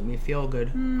 It doesn't make me feel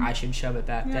good. I should shove it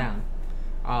back down.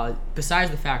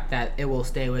 Besides the fact that it will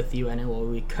stay with you and it will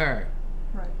recur.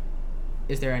 Right.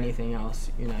 Is there anything else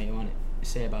you want to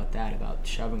say about that, about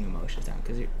shoving emotions down?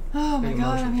 Because oh my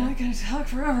god, I mean, I could talk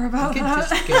forever about that. You can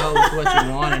just go with what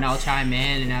you want, and I'll chime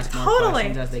in and ask more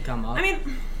questions as they come up. I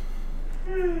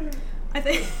mean, I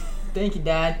think. Thank you,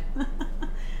 Dad. You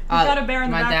got a bear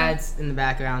in the background. My dad's in the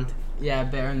background. Yeah,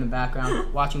 bear in the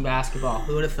background, watching basketball.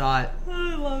 Who would have thought?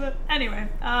 I love it. Anyway,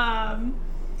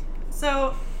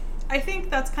 so I think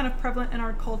that's kind of prevalent in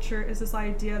our culture, is this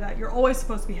idea that you're always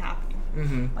supposed to be happy.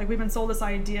 Like we've been sold this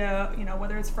idea,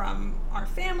 whether it's from our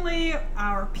family,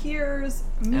 our peers,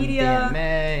 media.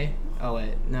 MDMA. Oh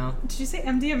wait, no. Did you say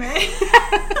MDMA?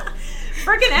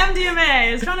 Freaking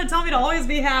MDMA is trying to tell me to always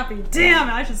be happy. Damn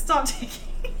it, I should stop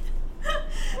taking.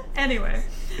 Anyway.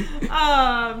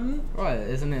 What,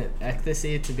 isn't it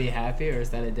ecstasy to be happy, or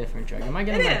is that a different drug? Am I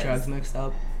getting my drugs mixed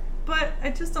up? But I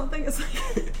just don't think it's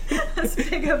like as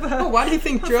big of a well, why do you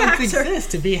think drugs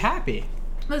exist to be happy?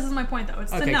 This is my point, though.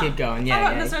 It's okay, to numb. Keep going. It's not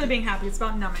about necessarily being happy. It's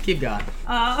about numbing. Keep going.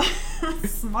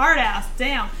 Smart ass.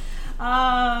 Damn.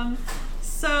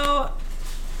 So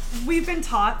we've been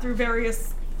taught through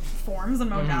various forms and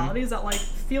modalities that like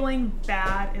feeling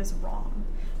bad is wrong.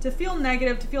 To feel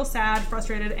negative, to feel sad,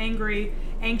 frustrated, angry,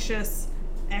 anxious,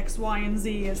 X, Y, and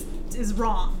Z is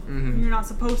wrong. Mhm. You're not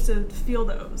supposed to feel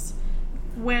those.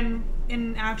 When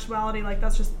in actuality, like,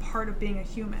 that's just part of being a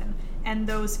human. And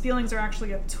those feelings are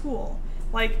actually a tool.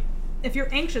 Like, if you're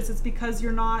anxious, it's because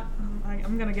you're not,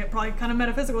 I'm going to get probably kind of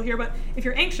metaphysical here, but if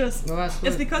you're anxious,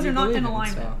 it's because you're not in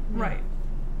alignment. So, yeah. Right.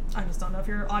 I just don't know if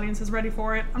your audience is ready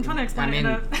for it. I'm trying to explain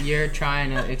it. You're trying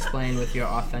to explain with your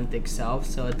authentic self,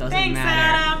 so it doesn't Thanks,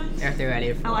 matter Adam. if they're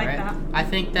ready for I like it. that. I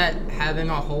think that having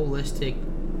a holistic,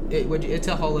 it's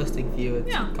a holistic view, it's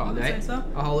Yeah, called, I would right? say so.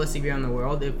 A holistic view on the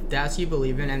world, if that's you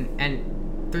believe in,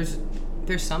 and there's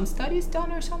some studies done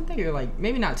or something, or like,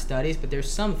 maybe not studies, but there's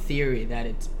some theory that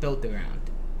it's built around.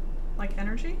 Like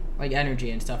energy? Like energy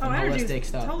and stuff, and Energy's holistic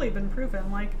stuff. totally been proven.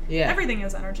 Like, Yeah. everything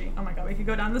is energy. Oh my god, we could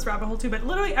go down this rabbit hole too, but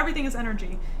literally everything is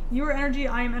energy. You are energy,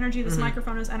 I am energy, this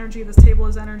microphone is energy, this table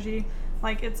is energy.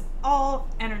 Like, it's all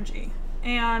energy.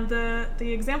 And the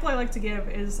example I like to give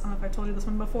is, I don't know if I told you this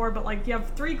one before, but like, you have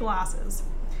 3 glasses.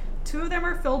 2 of them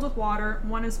are filled with water,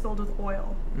 1 is filled with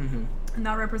oil. Mm-hmm. And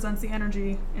that represents the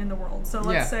energy in the world. So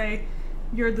let's Yeah. say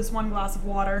you're this 1 glass of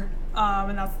water,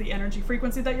 and that's the energy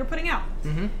frequency that you're putting out.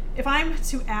 Mm-hmm. If I'm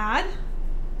to add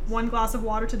 1 glass of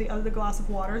water to the other glass of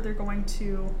water, they're going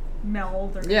to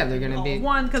meld. Yeah, they're gonna all be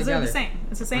one because they're the together. same.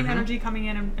 It's the same energy coming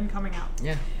in and coming out.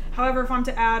 Yeah. However, if I'm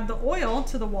to add the oil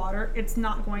to the water, it's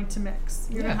not going to mix.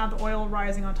 You're going to Yeah. have the oil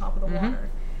rising on top of the water.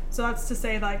 So that's to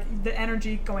say, like, the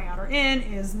energy going out or in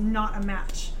is not a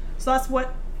match. So that's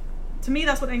what, to me,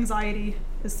 that's what anxiety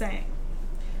is saying.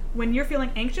 When you're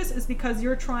feeling anxious, it's because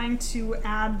you're trying to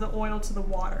add the oil to the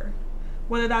water.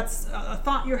 Whether that's a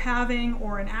thought you're having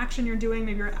or an action you're doing,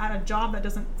 maybe you're at a job that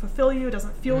doesn't fulfill you,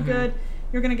 doesn't feel good,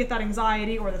 you're going to get that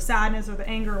anxiety or the sadness or the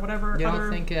anger or whatever. You don't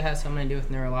think it has something to do with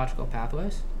neurological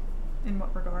pathways? In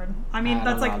what regard? I mean, I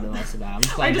that's don't like... know most about it. I'm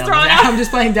just I playing just devil's throw it out. I'm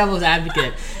just playing devil's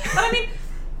advocate. But I mean,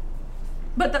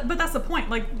 but that's the point.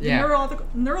 Like, the Yeah.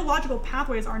 neurological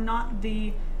pathways are not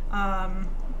the what am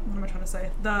I trying to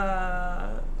say?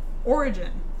 The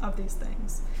origin of these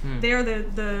things. They are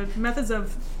the methods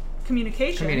of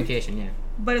communication. Communication, yeah.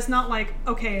 But it's not like,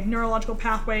 okay, neurological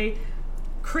pathway,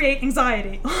 create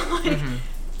anxiety. Like,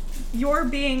 you're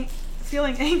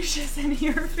feeling anxious and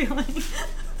you're feeling.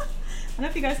 I don't know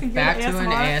if you guys can hear Back the to ASMR.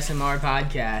 an ASMR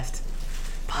podcast.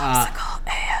 Popsicle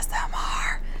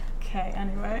ASMR. Okay,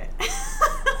 anyway.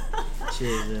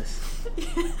 Jesus.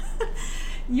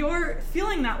 You're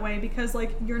feeling that way because,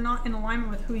 like, you're not in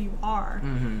alignment with who you are.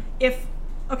 If,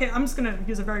 okay, I'm just gonna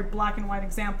use a very black and white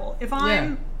example. If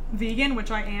I'm vegan,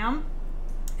 which I am,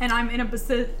 and I'm in a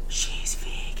position, She's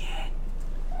vegan.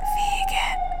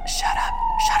 Vegan. Shut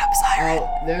up, Siren.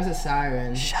 Oh, there's a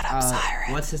siren. Shut up,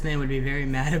 siren. What's his name would be very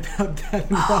mad about that.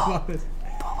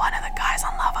 But one of the guys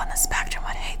on Love on the Spectrum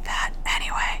would hate that.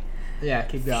 Anyway, Yeah,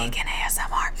 keep going. vegan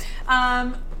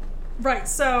ASMR. right,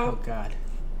 so Oh God.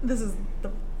 this is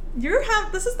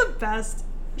the best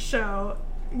show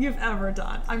you've ever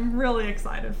done. I'm really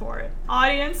excited for it.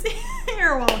 Audience,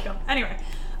 you're welcome. Anyway,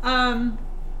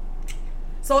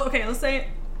 so okay, let's say,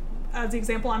 as the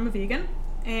example, I'm a vegan,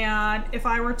 and if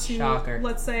I were to, Shocker.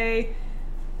 let's say,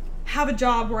 have a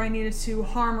job where I needed to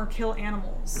harm or kill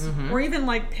animals, or even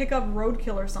like pick up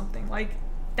roadkill or something, like,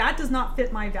 that does not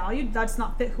fit my value. That does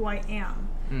not fit who I am.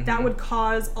 That would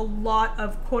cause a lot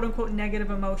of quote-unquote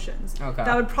negative emotions. Okay.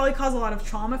 That would probably cause a lot of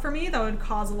trauma for me. That would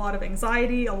cause a lot of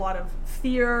anxiety, a lot of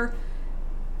fear.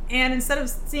 And instead of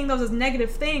seeing those as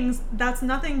negative things, that's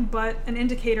nothing but an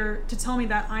indicator to tell me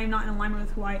that I'm not in alignment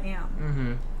with who I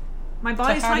am. My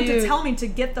body's how trying do to you- tell me to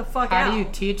get the fuck out. How do you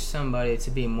teach somebody to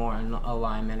be more in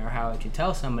alignment, or how would you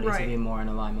tell somebody to Right. be more in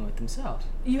alignment with themselves?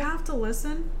 You have to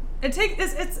listen.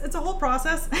 It's a whole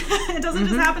process. It doesn't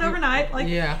just happen overnight. Like,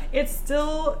 Yeah. it's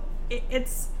still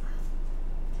it's.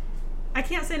 I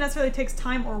can't say necessarily takes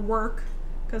time or work,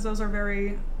 because those are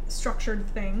very structured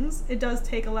things. It does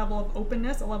take a level of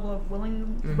openness, a level of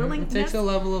willingness. It takes a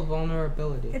level of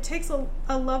vulnerability. It takes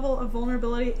a level of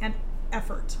vulnerability and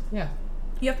effort. Yeah.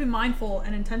 You have to be mindful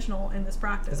and intentional in this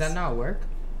practice. Does that not work?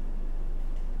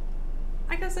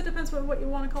 I guess it depends what you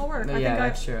want to call work. No, I yeah, think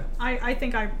that's true. I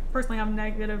think I personally have a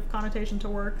negative connotation to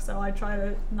work, so I try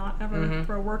to not ever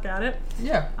throw work at it.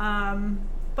 Yeah.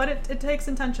 But it takes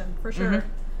intention, for sure.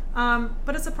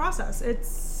 But it's a process.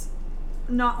 It's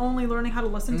not only learning how to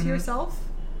listen to yourself,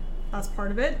 that's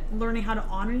part of it, learning how to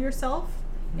honor yourself.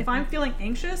 If I'm feeling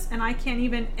anxious and I can't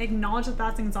even acknowledge that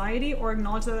that's anxiety or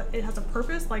acknowledge that it has a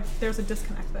purpose, like, there's a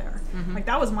disconnect there. Like,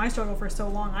 that was my struggle for so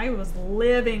long. I was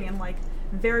living in, like,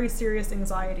 very serious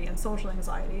anxiety and social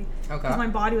anxiety. Okay. Because my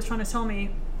body was trying to tell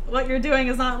me, what you're doing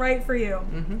is not right for you.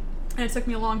 And it took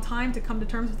me a long time to come to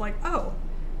terms with, like, oh,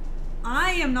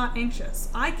 I am not anxious.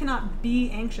 I cannot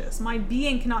be anxious. My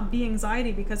being cannot be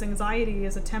anxiety because anxiety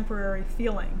is a temporary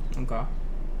feeling. Okay.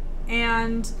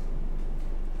 And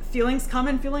feelings come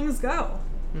and feelings go.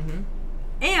 Mm-hmm.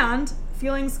 And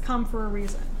feelings come for a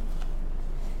reason.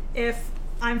 If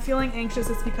I'm feeling anxious,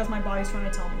 it's because my body's trying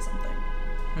to tell me something.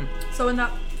 So in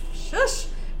that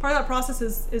part of that process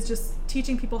is just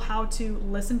teaching people how to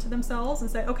listen to themselves and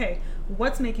say, okay,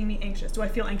 what's making me anxious? Do I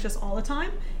feel anxious all the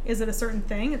time? Is it a certain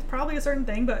thing? It's probably a certain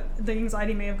thing, but the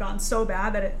anxiety may have gotten so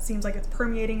bad that it seems like it's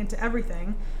permeating into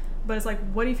everything. But it's like,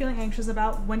 what are you feeling anxious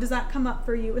about? When does that come up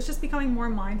for you? It's just becoming more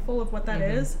mindful of what that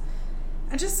is,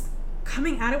 and just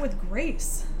coming at it with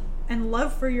grace and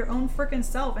love for your own freaking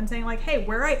self, and saying like, hey,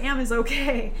 where I am is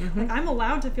okay. Like, I'm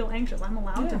allowed to feel anxious. I'm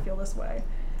allowed to feel this way.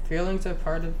 Feelings are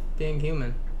part of being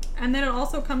human. And then it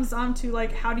also comes down to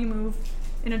like, how do you move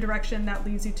in a direction that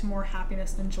leads you to more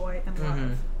happiness and joy and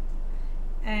love?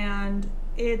 And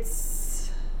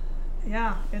it's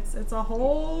a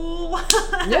whole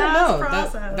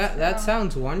process. That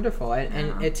sounds wonderful,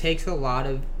 and it takes a lot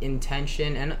of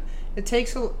intention, and it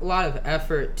takes a lot of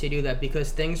effort to do that,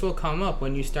 because things will come up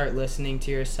when you start listening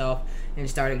to yourself and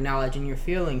start acknowledging your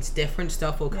feelings. Different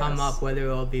stuff will come up, whether it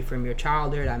will be from your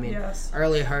childhood. I mean,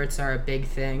 early hurts are a big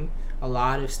thing. A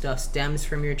lot of stuff stems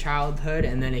from your childhood,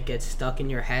 and then it gets stuck in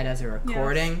your head as a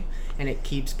recording, and it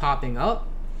keeps popping up.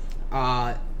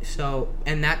 And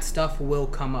that stuff will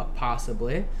come up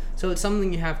possibly. So it's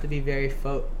something you have to be very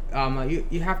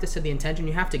you have to set the intention.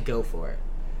 You have to go for it.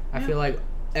 I feel like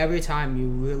every time you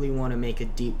really want to make a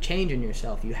deep change in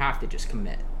yourself, you have to just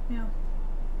commit. Yeah.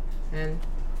 And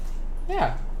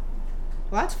well,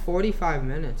 that's 45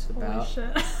 minutes about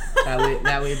shit.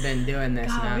 that we've been doing this.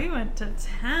 God, now. we went to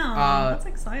town. That's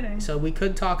exciting. So we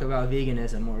could talk about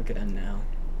veganism, or we could end now.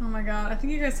 Oh my god, I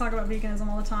think you guys talk about veganism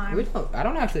all the time. I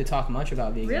don't actually talk much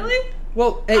about veganism. Really?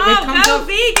 Well, it comes up.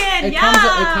 Vegan! It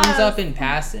comes up in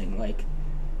passing, like,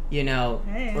 you know,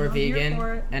 hey, we're I'm vegan, here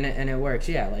for it. and it works.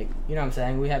 Yeah, like, you know what I'm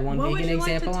saying. We had one what vegan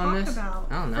example on this. About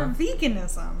I don't know. For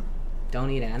veganism. Don't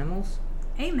eat animals.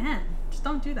 Amen. Just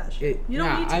don't do that shit. You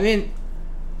don't need to. I mean,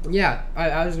 yeah,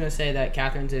 I was gonna say that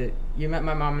Catherine's you met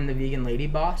my mom in the Vegan Lady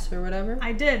Boss or whatever?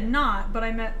 I did not, but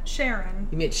I met Sharon.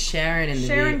 You met Sharon in the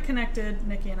Sharon connected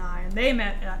Nikki and I, and they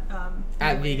met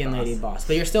at Vegan Lady Boss.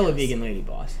 But you're still a Vegan Lady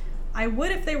Boss. I would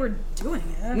if they were doing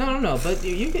it. No, but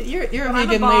you're a vegan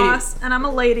I'm a boss, lady. And I'm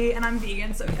a lady, and I'm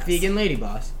vegan, so yes. Vegan Lady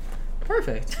Boss.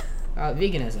 Perfect.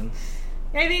 Veganism.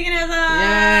 Yay,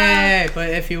 veganism! Yay! But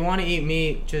if you want to eat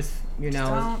meat, just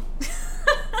don't.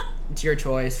 It's your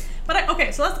choice.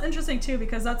 But so that's interesting too,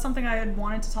 because that's something I had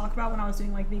wanted to talk about when I was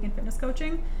doing like vegan fitness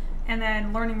coaching, and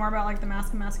then learning more about like the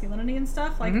mask and masculinity and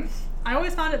stuff. Like, I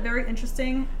always found it very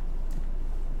interesting,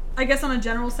 I guess on a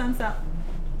general sense, that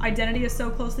identity is so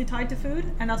closely tied to food,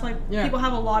 and that's why people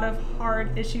have a lot of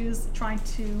hard issues trying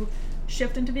to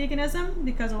shift into veganism,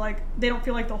 because they don't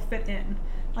feel like they'll fit in.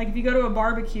 Like, if you go to a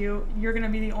barbecue, you're gonna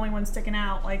be the only one sticking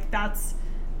out. Like, that's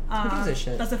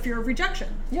a fear of rejection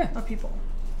of people.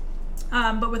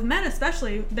 But with men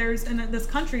especially, there's in this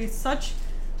country such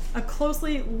a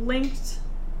closely linked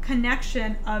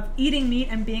connection of eating meat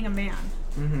and being a man.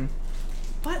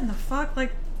 What in the fuck?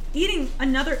 Like, eating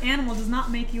another animal does not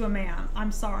make you a man.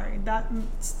 I'm sorry.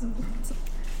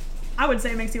 I would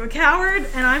say it makes you a coward,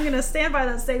 and I'm going to stand by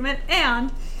that statement.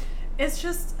 And it's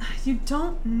just, you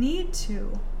don't need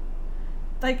to.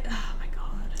 Like, oh my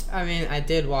God. I mean, I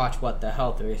did watch What the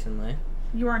Health recently.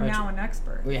 You are now an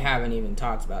expert. We haven't even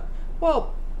talked about.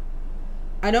 Well,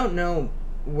 I don't know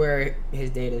where his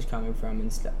data is coming from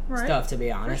and stuff, to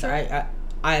be honest. Sure.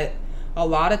 I a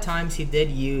lot of times he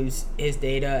did use his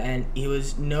data, and he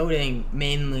was noting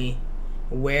mainly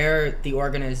where the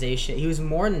organization, he was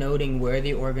more noting where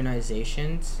the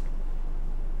organizations,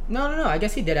 no, I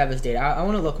guess he did have his data. I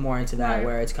want to look more into that,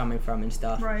 where it's coming from and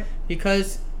stuff. Right.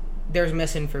 Because there's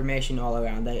misinformation all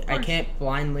around. I can't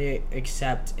blindly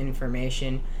accept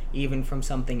information, even from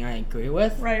something I agree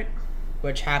with. Right.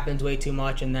 Which happens way too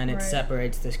much, and then it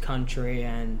separates this country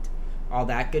and all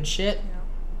that good shit. Yeah.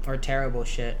 Or terrible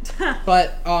shit.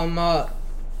 But,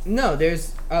 no,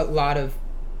 there's a lot of,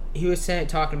 he was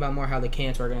talking about more how the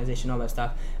cancer organization, all that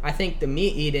stuff. I think the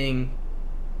meat eating,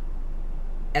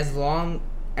 as long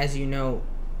as you know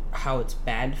how it's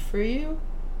bad for you,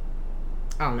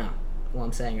 I don't know what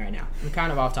I'm saying right now. I'm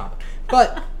kind of off topic.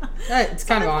 But, it's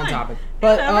kind of on topic.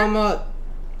 But,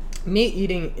 meat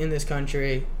eating in this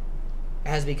country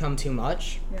has become too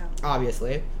much,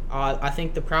 obviously. I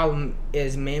think the problem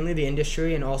is mainly the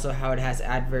industry, and also how it has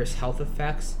adverse health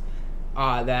effects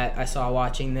that I saw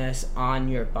watching this on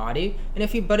your body. And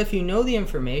if you know the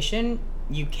information,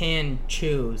 you can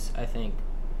choose, I think.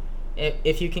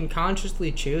 if you can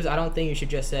consciously choose, I don't think you should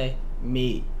just say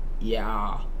meat.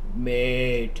 Yeah,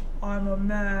 meat. I'm a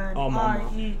man. I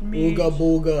eat meat. Booga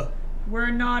booga.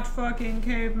 We're not fucking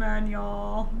cavemen,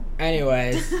 y'all.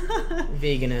 Anyways,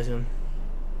 veganism.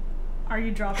 Are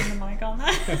you dropping the mic on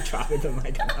that? I'm dropping the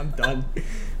mic. I'm done.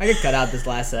 I could cut out this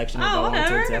last section if I wanted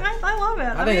whatever. to. I love it.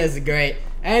 I think this is great.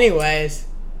 Anyways,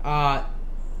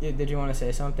 did you want to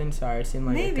say something? Sorry, it seemed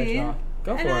like it cut Maybe. you off.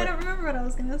 Go for it. I don't remember what I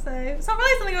was gonna say. So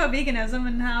really something about veganism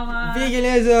and how.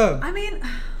 Veganism. I mean,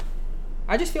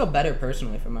 I just feel better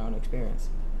personally from my own experience.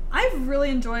 I've really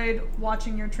enjoyed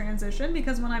watching your transition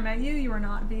because when I met you, you were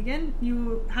not vegan.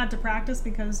 You had to practice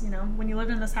because, when you lived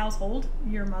in this household,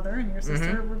 your mother and your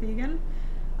sister were vegan.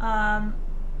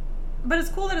 But it's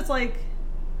cool that it's like,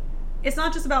 it's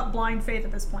not just about blind faith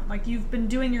at this point. Like, you've been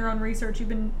doing your own research. You've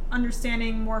been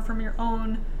understanding more from your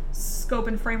own scope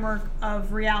and framework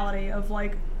of reality of,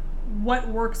 like, what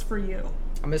works for you.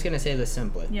 I'm just going to say this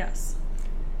simply. Yes.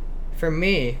 For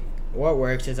me, what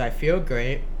works is I feel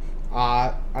great.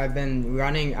 I've been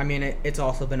running. I mean, it's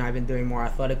also been I've been doing more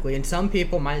athletically. And some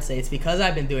people might say it's because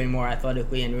I've been doing more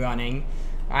athletically and running.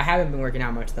 I haven't been working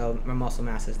out much, though. My muscle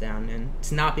mass is down. And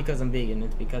it's not because I'm vegan.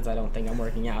 It's because I don't think I'm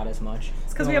working out as much.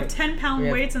 It's because we have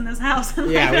 10-pound weights in this house.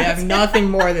 Yeah, we have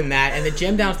nothing more than that. And the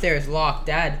gym downstairs is locked.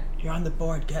 Dad, you're on the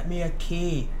board. Get me a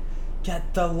key.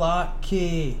 Get the lock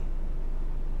key.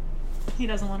 He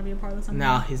doesn't want to be a part of this anymore.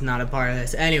 No, he's not a part of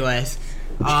this. Anyways,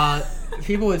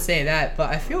 people would say that, but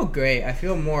I feel great. I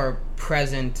feel more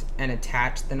present and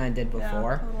attached than I did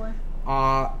before. Yeah, totally.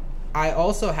 I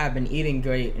also have been eating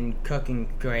great and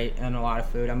cooking great and a lot of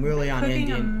food. I'm really on cooking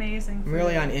Indian. Amazing food. I'm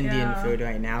really on Indian food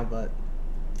right now, but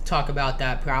talk about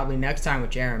that probably next time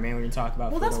with Jeremy when we talk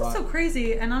about food that's a lot. what's so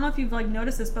crazy, and I don't know if you've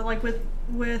noticed this, but with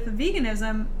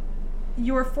veganism,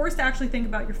 you're forced to actually think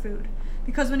about your food.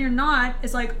 Because when you're not,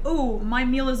 it's like, oh, my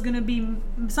meal is going to be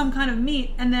some kind of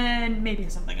meat and then maybe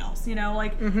something else,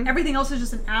 everything else is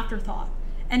just an afterthought.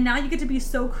 And now you get to be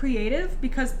so creative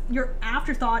because your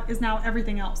afterthought is now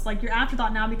everything else. Like, your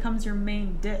afterthought now becomes your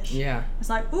main dish. Yeah. It's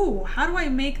like, ooh, how do I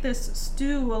make this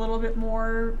stew a little bit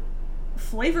more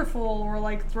flavorful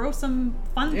or throw some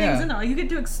fun things in there? You get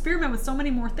to experiment with so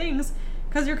many more things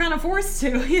because you're kind of forced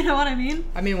to, you know what I mean?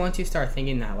 I mean, once you start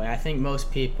thinking that way, I think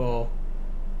most people...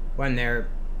 it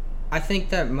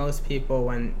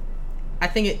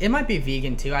might be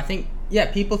vegan too. I think,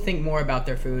 people think more about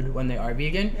their food when they are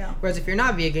vegan. Yeah. Whereas if you're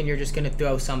not vegan, you're just going to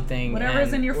throw something.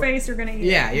 Whatever's in your face, you're going to eat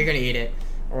it. Yeah, you're going to eat it.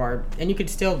 And you could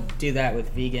still do that with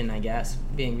vegan, I guess,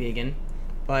 being vegan.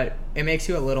 But it makes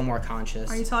you a little more conscious.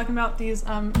 Are you talking about these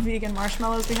vegan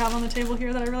marshmallows we have on the table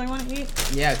here that I really want to eat?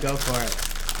 Yeah, go for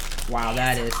it. Wow,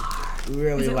 that is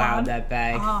really loud, that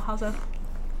bag. How's that?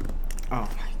 Oh,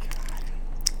 my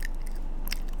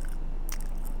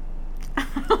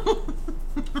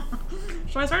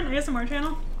Should I start an ASMR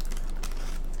channel?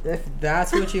 If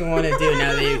that's what you want to do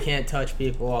now that you can't touch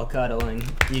people while cuddling,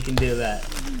 you can do that.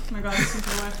 Oh my god, this is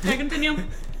so wet. Okay, continue.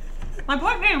 My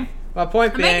point being, I'm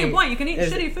making a point. You can eat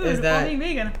shitty food while being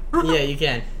vegan. Yeah, you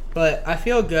can. But I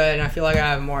feel good, and I feel like I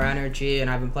have more energy, and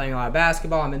I've been playing a lot of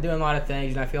basketball. I've been doing a lot of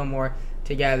things, and I feel more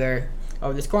together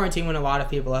over this quarantine when a lot of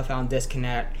people have found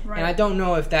disconnect. Right. And I don't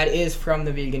know if that is from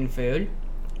the vegan food.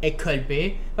 It could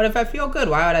be. But if I feel good,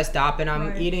 why would I stop? And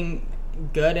I'm eating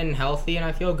good and healthy, and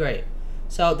I feel great.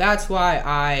 So that's why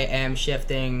I am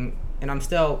shifting, and I'm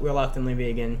still reluctantly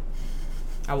vegan.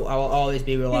 I will always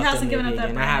be reluctantly given up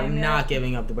vegan. that I have brand name not yet.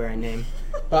 giving up the brand name.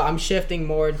 But I'm shifting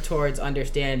more towards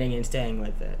understanding and staying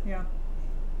with it. Yeah.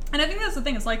 And I think that's the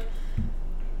thing. It's like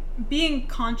being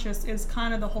conscious is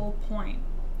kind of the whole point.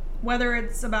 Whether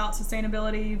it's about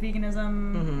sustainability,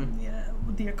 veganism,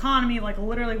 the economy,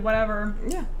 literally whatever.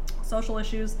 Yeah. Social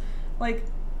issues.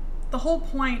 The whole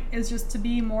point is just to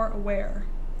be more aware.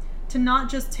 To not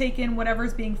just take in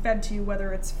whatever's being fed to you,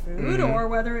 whether it's food or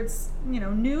whether it's,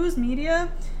 news,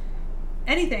 media,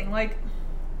 anything. And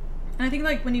I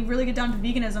think, when you really get down to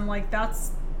veganism,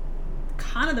 that's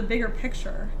kind of the bigger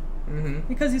picture.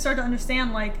 Because you start to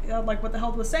understand, like what the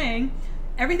health was saying,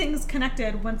 everything's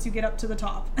connected once you get up to the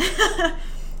top.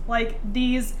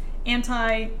 These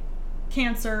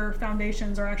anti-cancer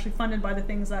foundations are actually funded by the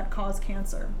things that cause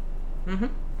cancer.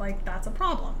 That's a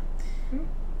problem.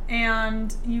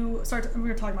 And we were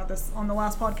talking about this on the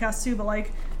last podcast too, but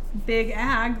big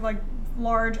ag,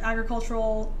 large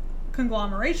agricultural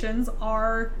conglomerations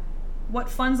are what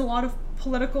funds a lot of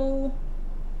political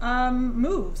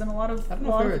moves and a lot of... I don't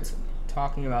know if we were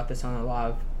talking about this on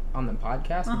the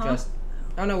podcast or just...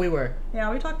 Oh no, we were.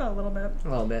 Yeah, we talked about it a little bit. A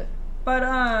little bit. But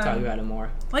talk about it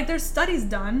more. There's studies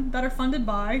done that are funded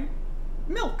by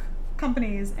milk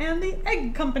companies and the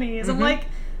egg companies and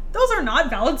those are not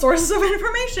valid sources of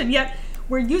information. Yet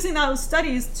we're using those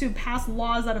studies to pass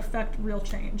laws that affect real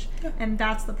change. Yeah. And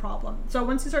that's the problem. So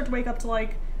once you start to wake up to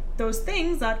like those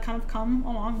things that kind of come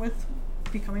along with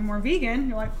becoming more vegan,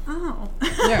 you're like, oh,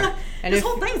 yeah. And this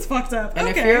whole thing's fucked up. And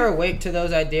if you're awake to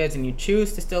those ideas and you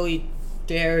choose to still eat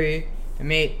dairy,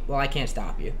 well, I can't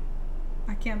stop you.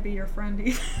 I can't be your friend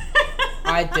either.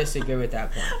 I disagree with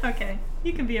that point. Okay,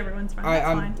 you can be everyone's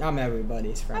friend. I'm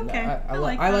everybody's friend. Okay, I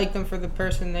like them for the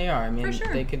person they are. I mean,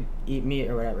 they could eat meat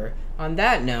or whatever. On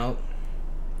that note,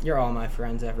 you're all my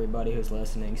friends, everybody who's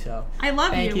listening. So I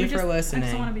love you. Thank you for listening. I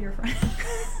just want to be your friend.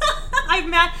 I've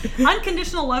met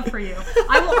unconditional love for you.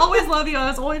 I will always love you.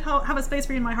 I will always have a space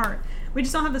for you in my heart. We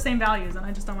just don't have the same values, and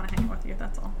I just don't want to hang out with you.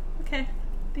 That's all. Okay,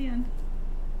 the end.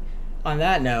 On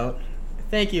that note,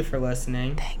 thank you for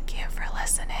listening. Thank you for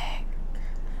listening.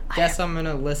 Guess I'm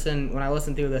gonna listen. When I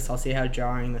listen through this, I'll see how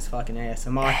jarring this fucking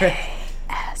ASMR is.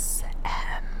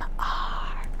 ASMR.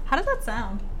 How does that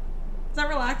sound? Is that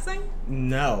relaxing?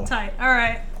 No. Tight. All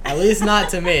right. At least not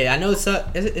to me. I know. So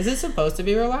is it supposed to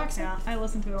be relaxing? Yeah, I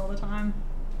listen to it all the time.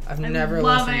 I've never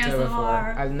listened to it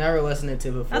before. I've never listened to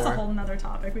it before. That's a whole nother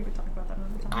topic. We could talk about that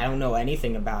another time. I don't know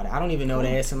anything about it. I don't even know what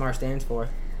ASMR stands for.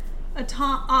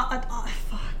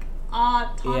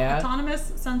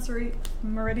 Autonomous sensory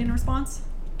meridian response,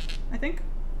 I think.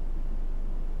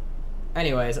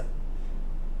 Anyways,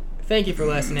 thank you for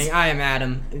listening. I am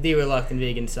Adam, the Reluctant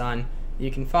Vegan Son. You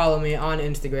can follow me on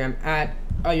Instagram at...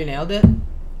 Oh, you nailed it?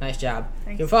 Nice job.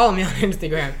 Thanks. You can follow me on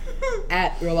Instagram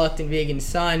at Reluctant Vegan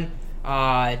Son.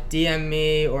 DM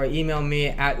me or email me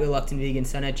at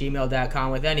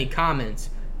reluctantveganson@gmail.com with any comments,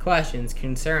 questions,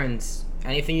 concerns,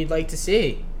 anything you'd like to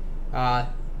see.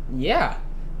 Yeah.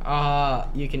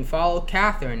 You can follow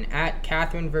Catherine at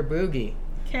Catherine Verbrugge.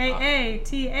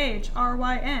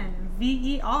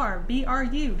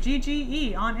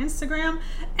 KathrynVerbrugge on Instagram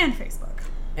and Facebook.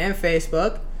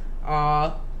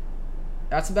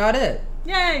 That's about it.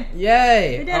 Yay!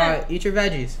 Yay! We did it. Eat your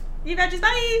veggies. Eat veggies.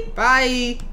 Bye! Bye!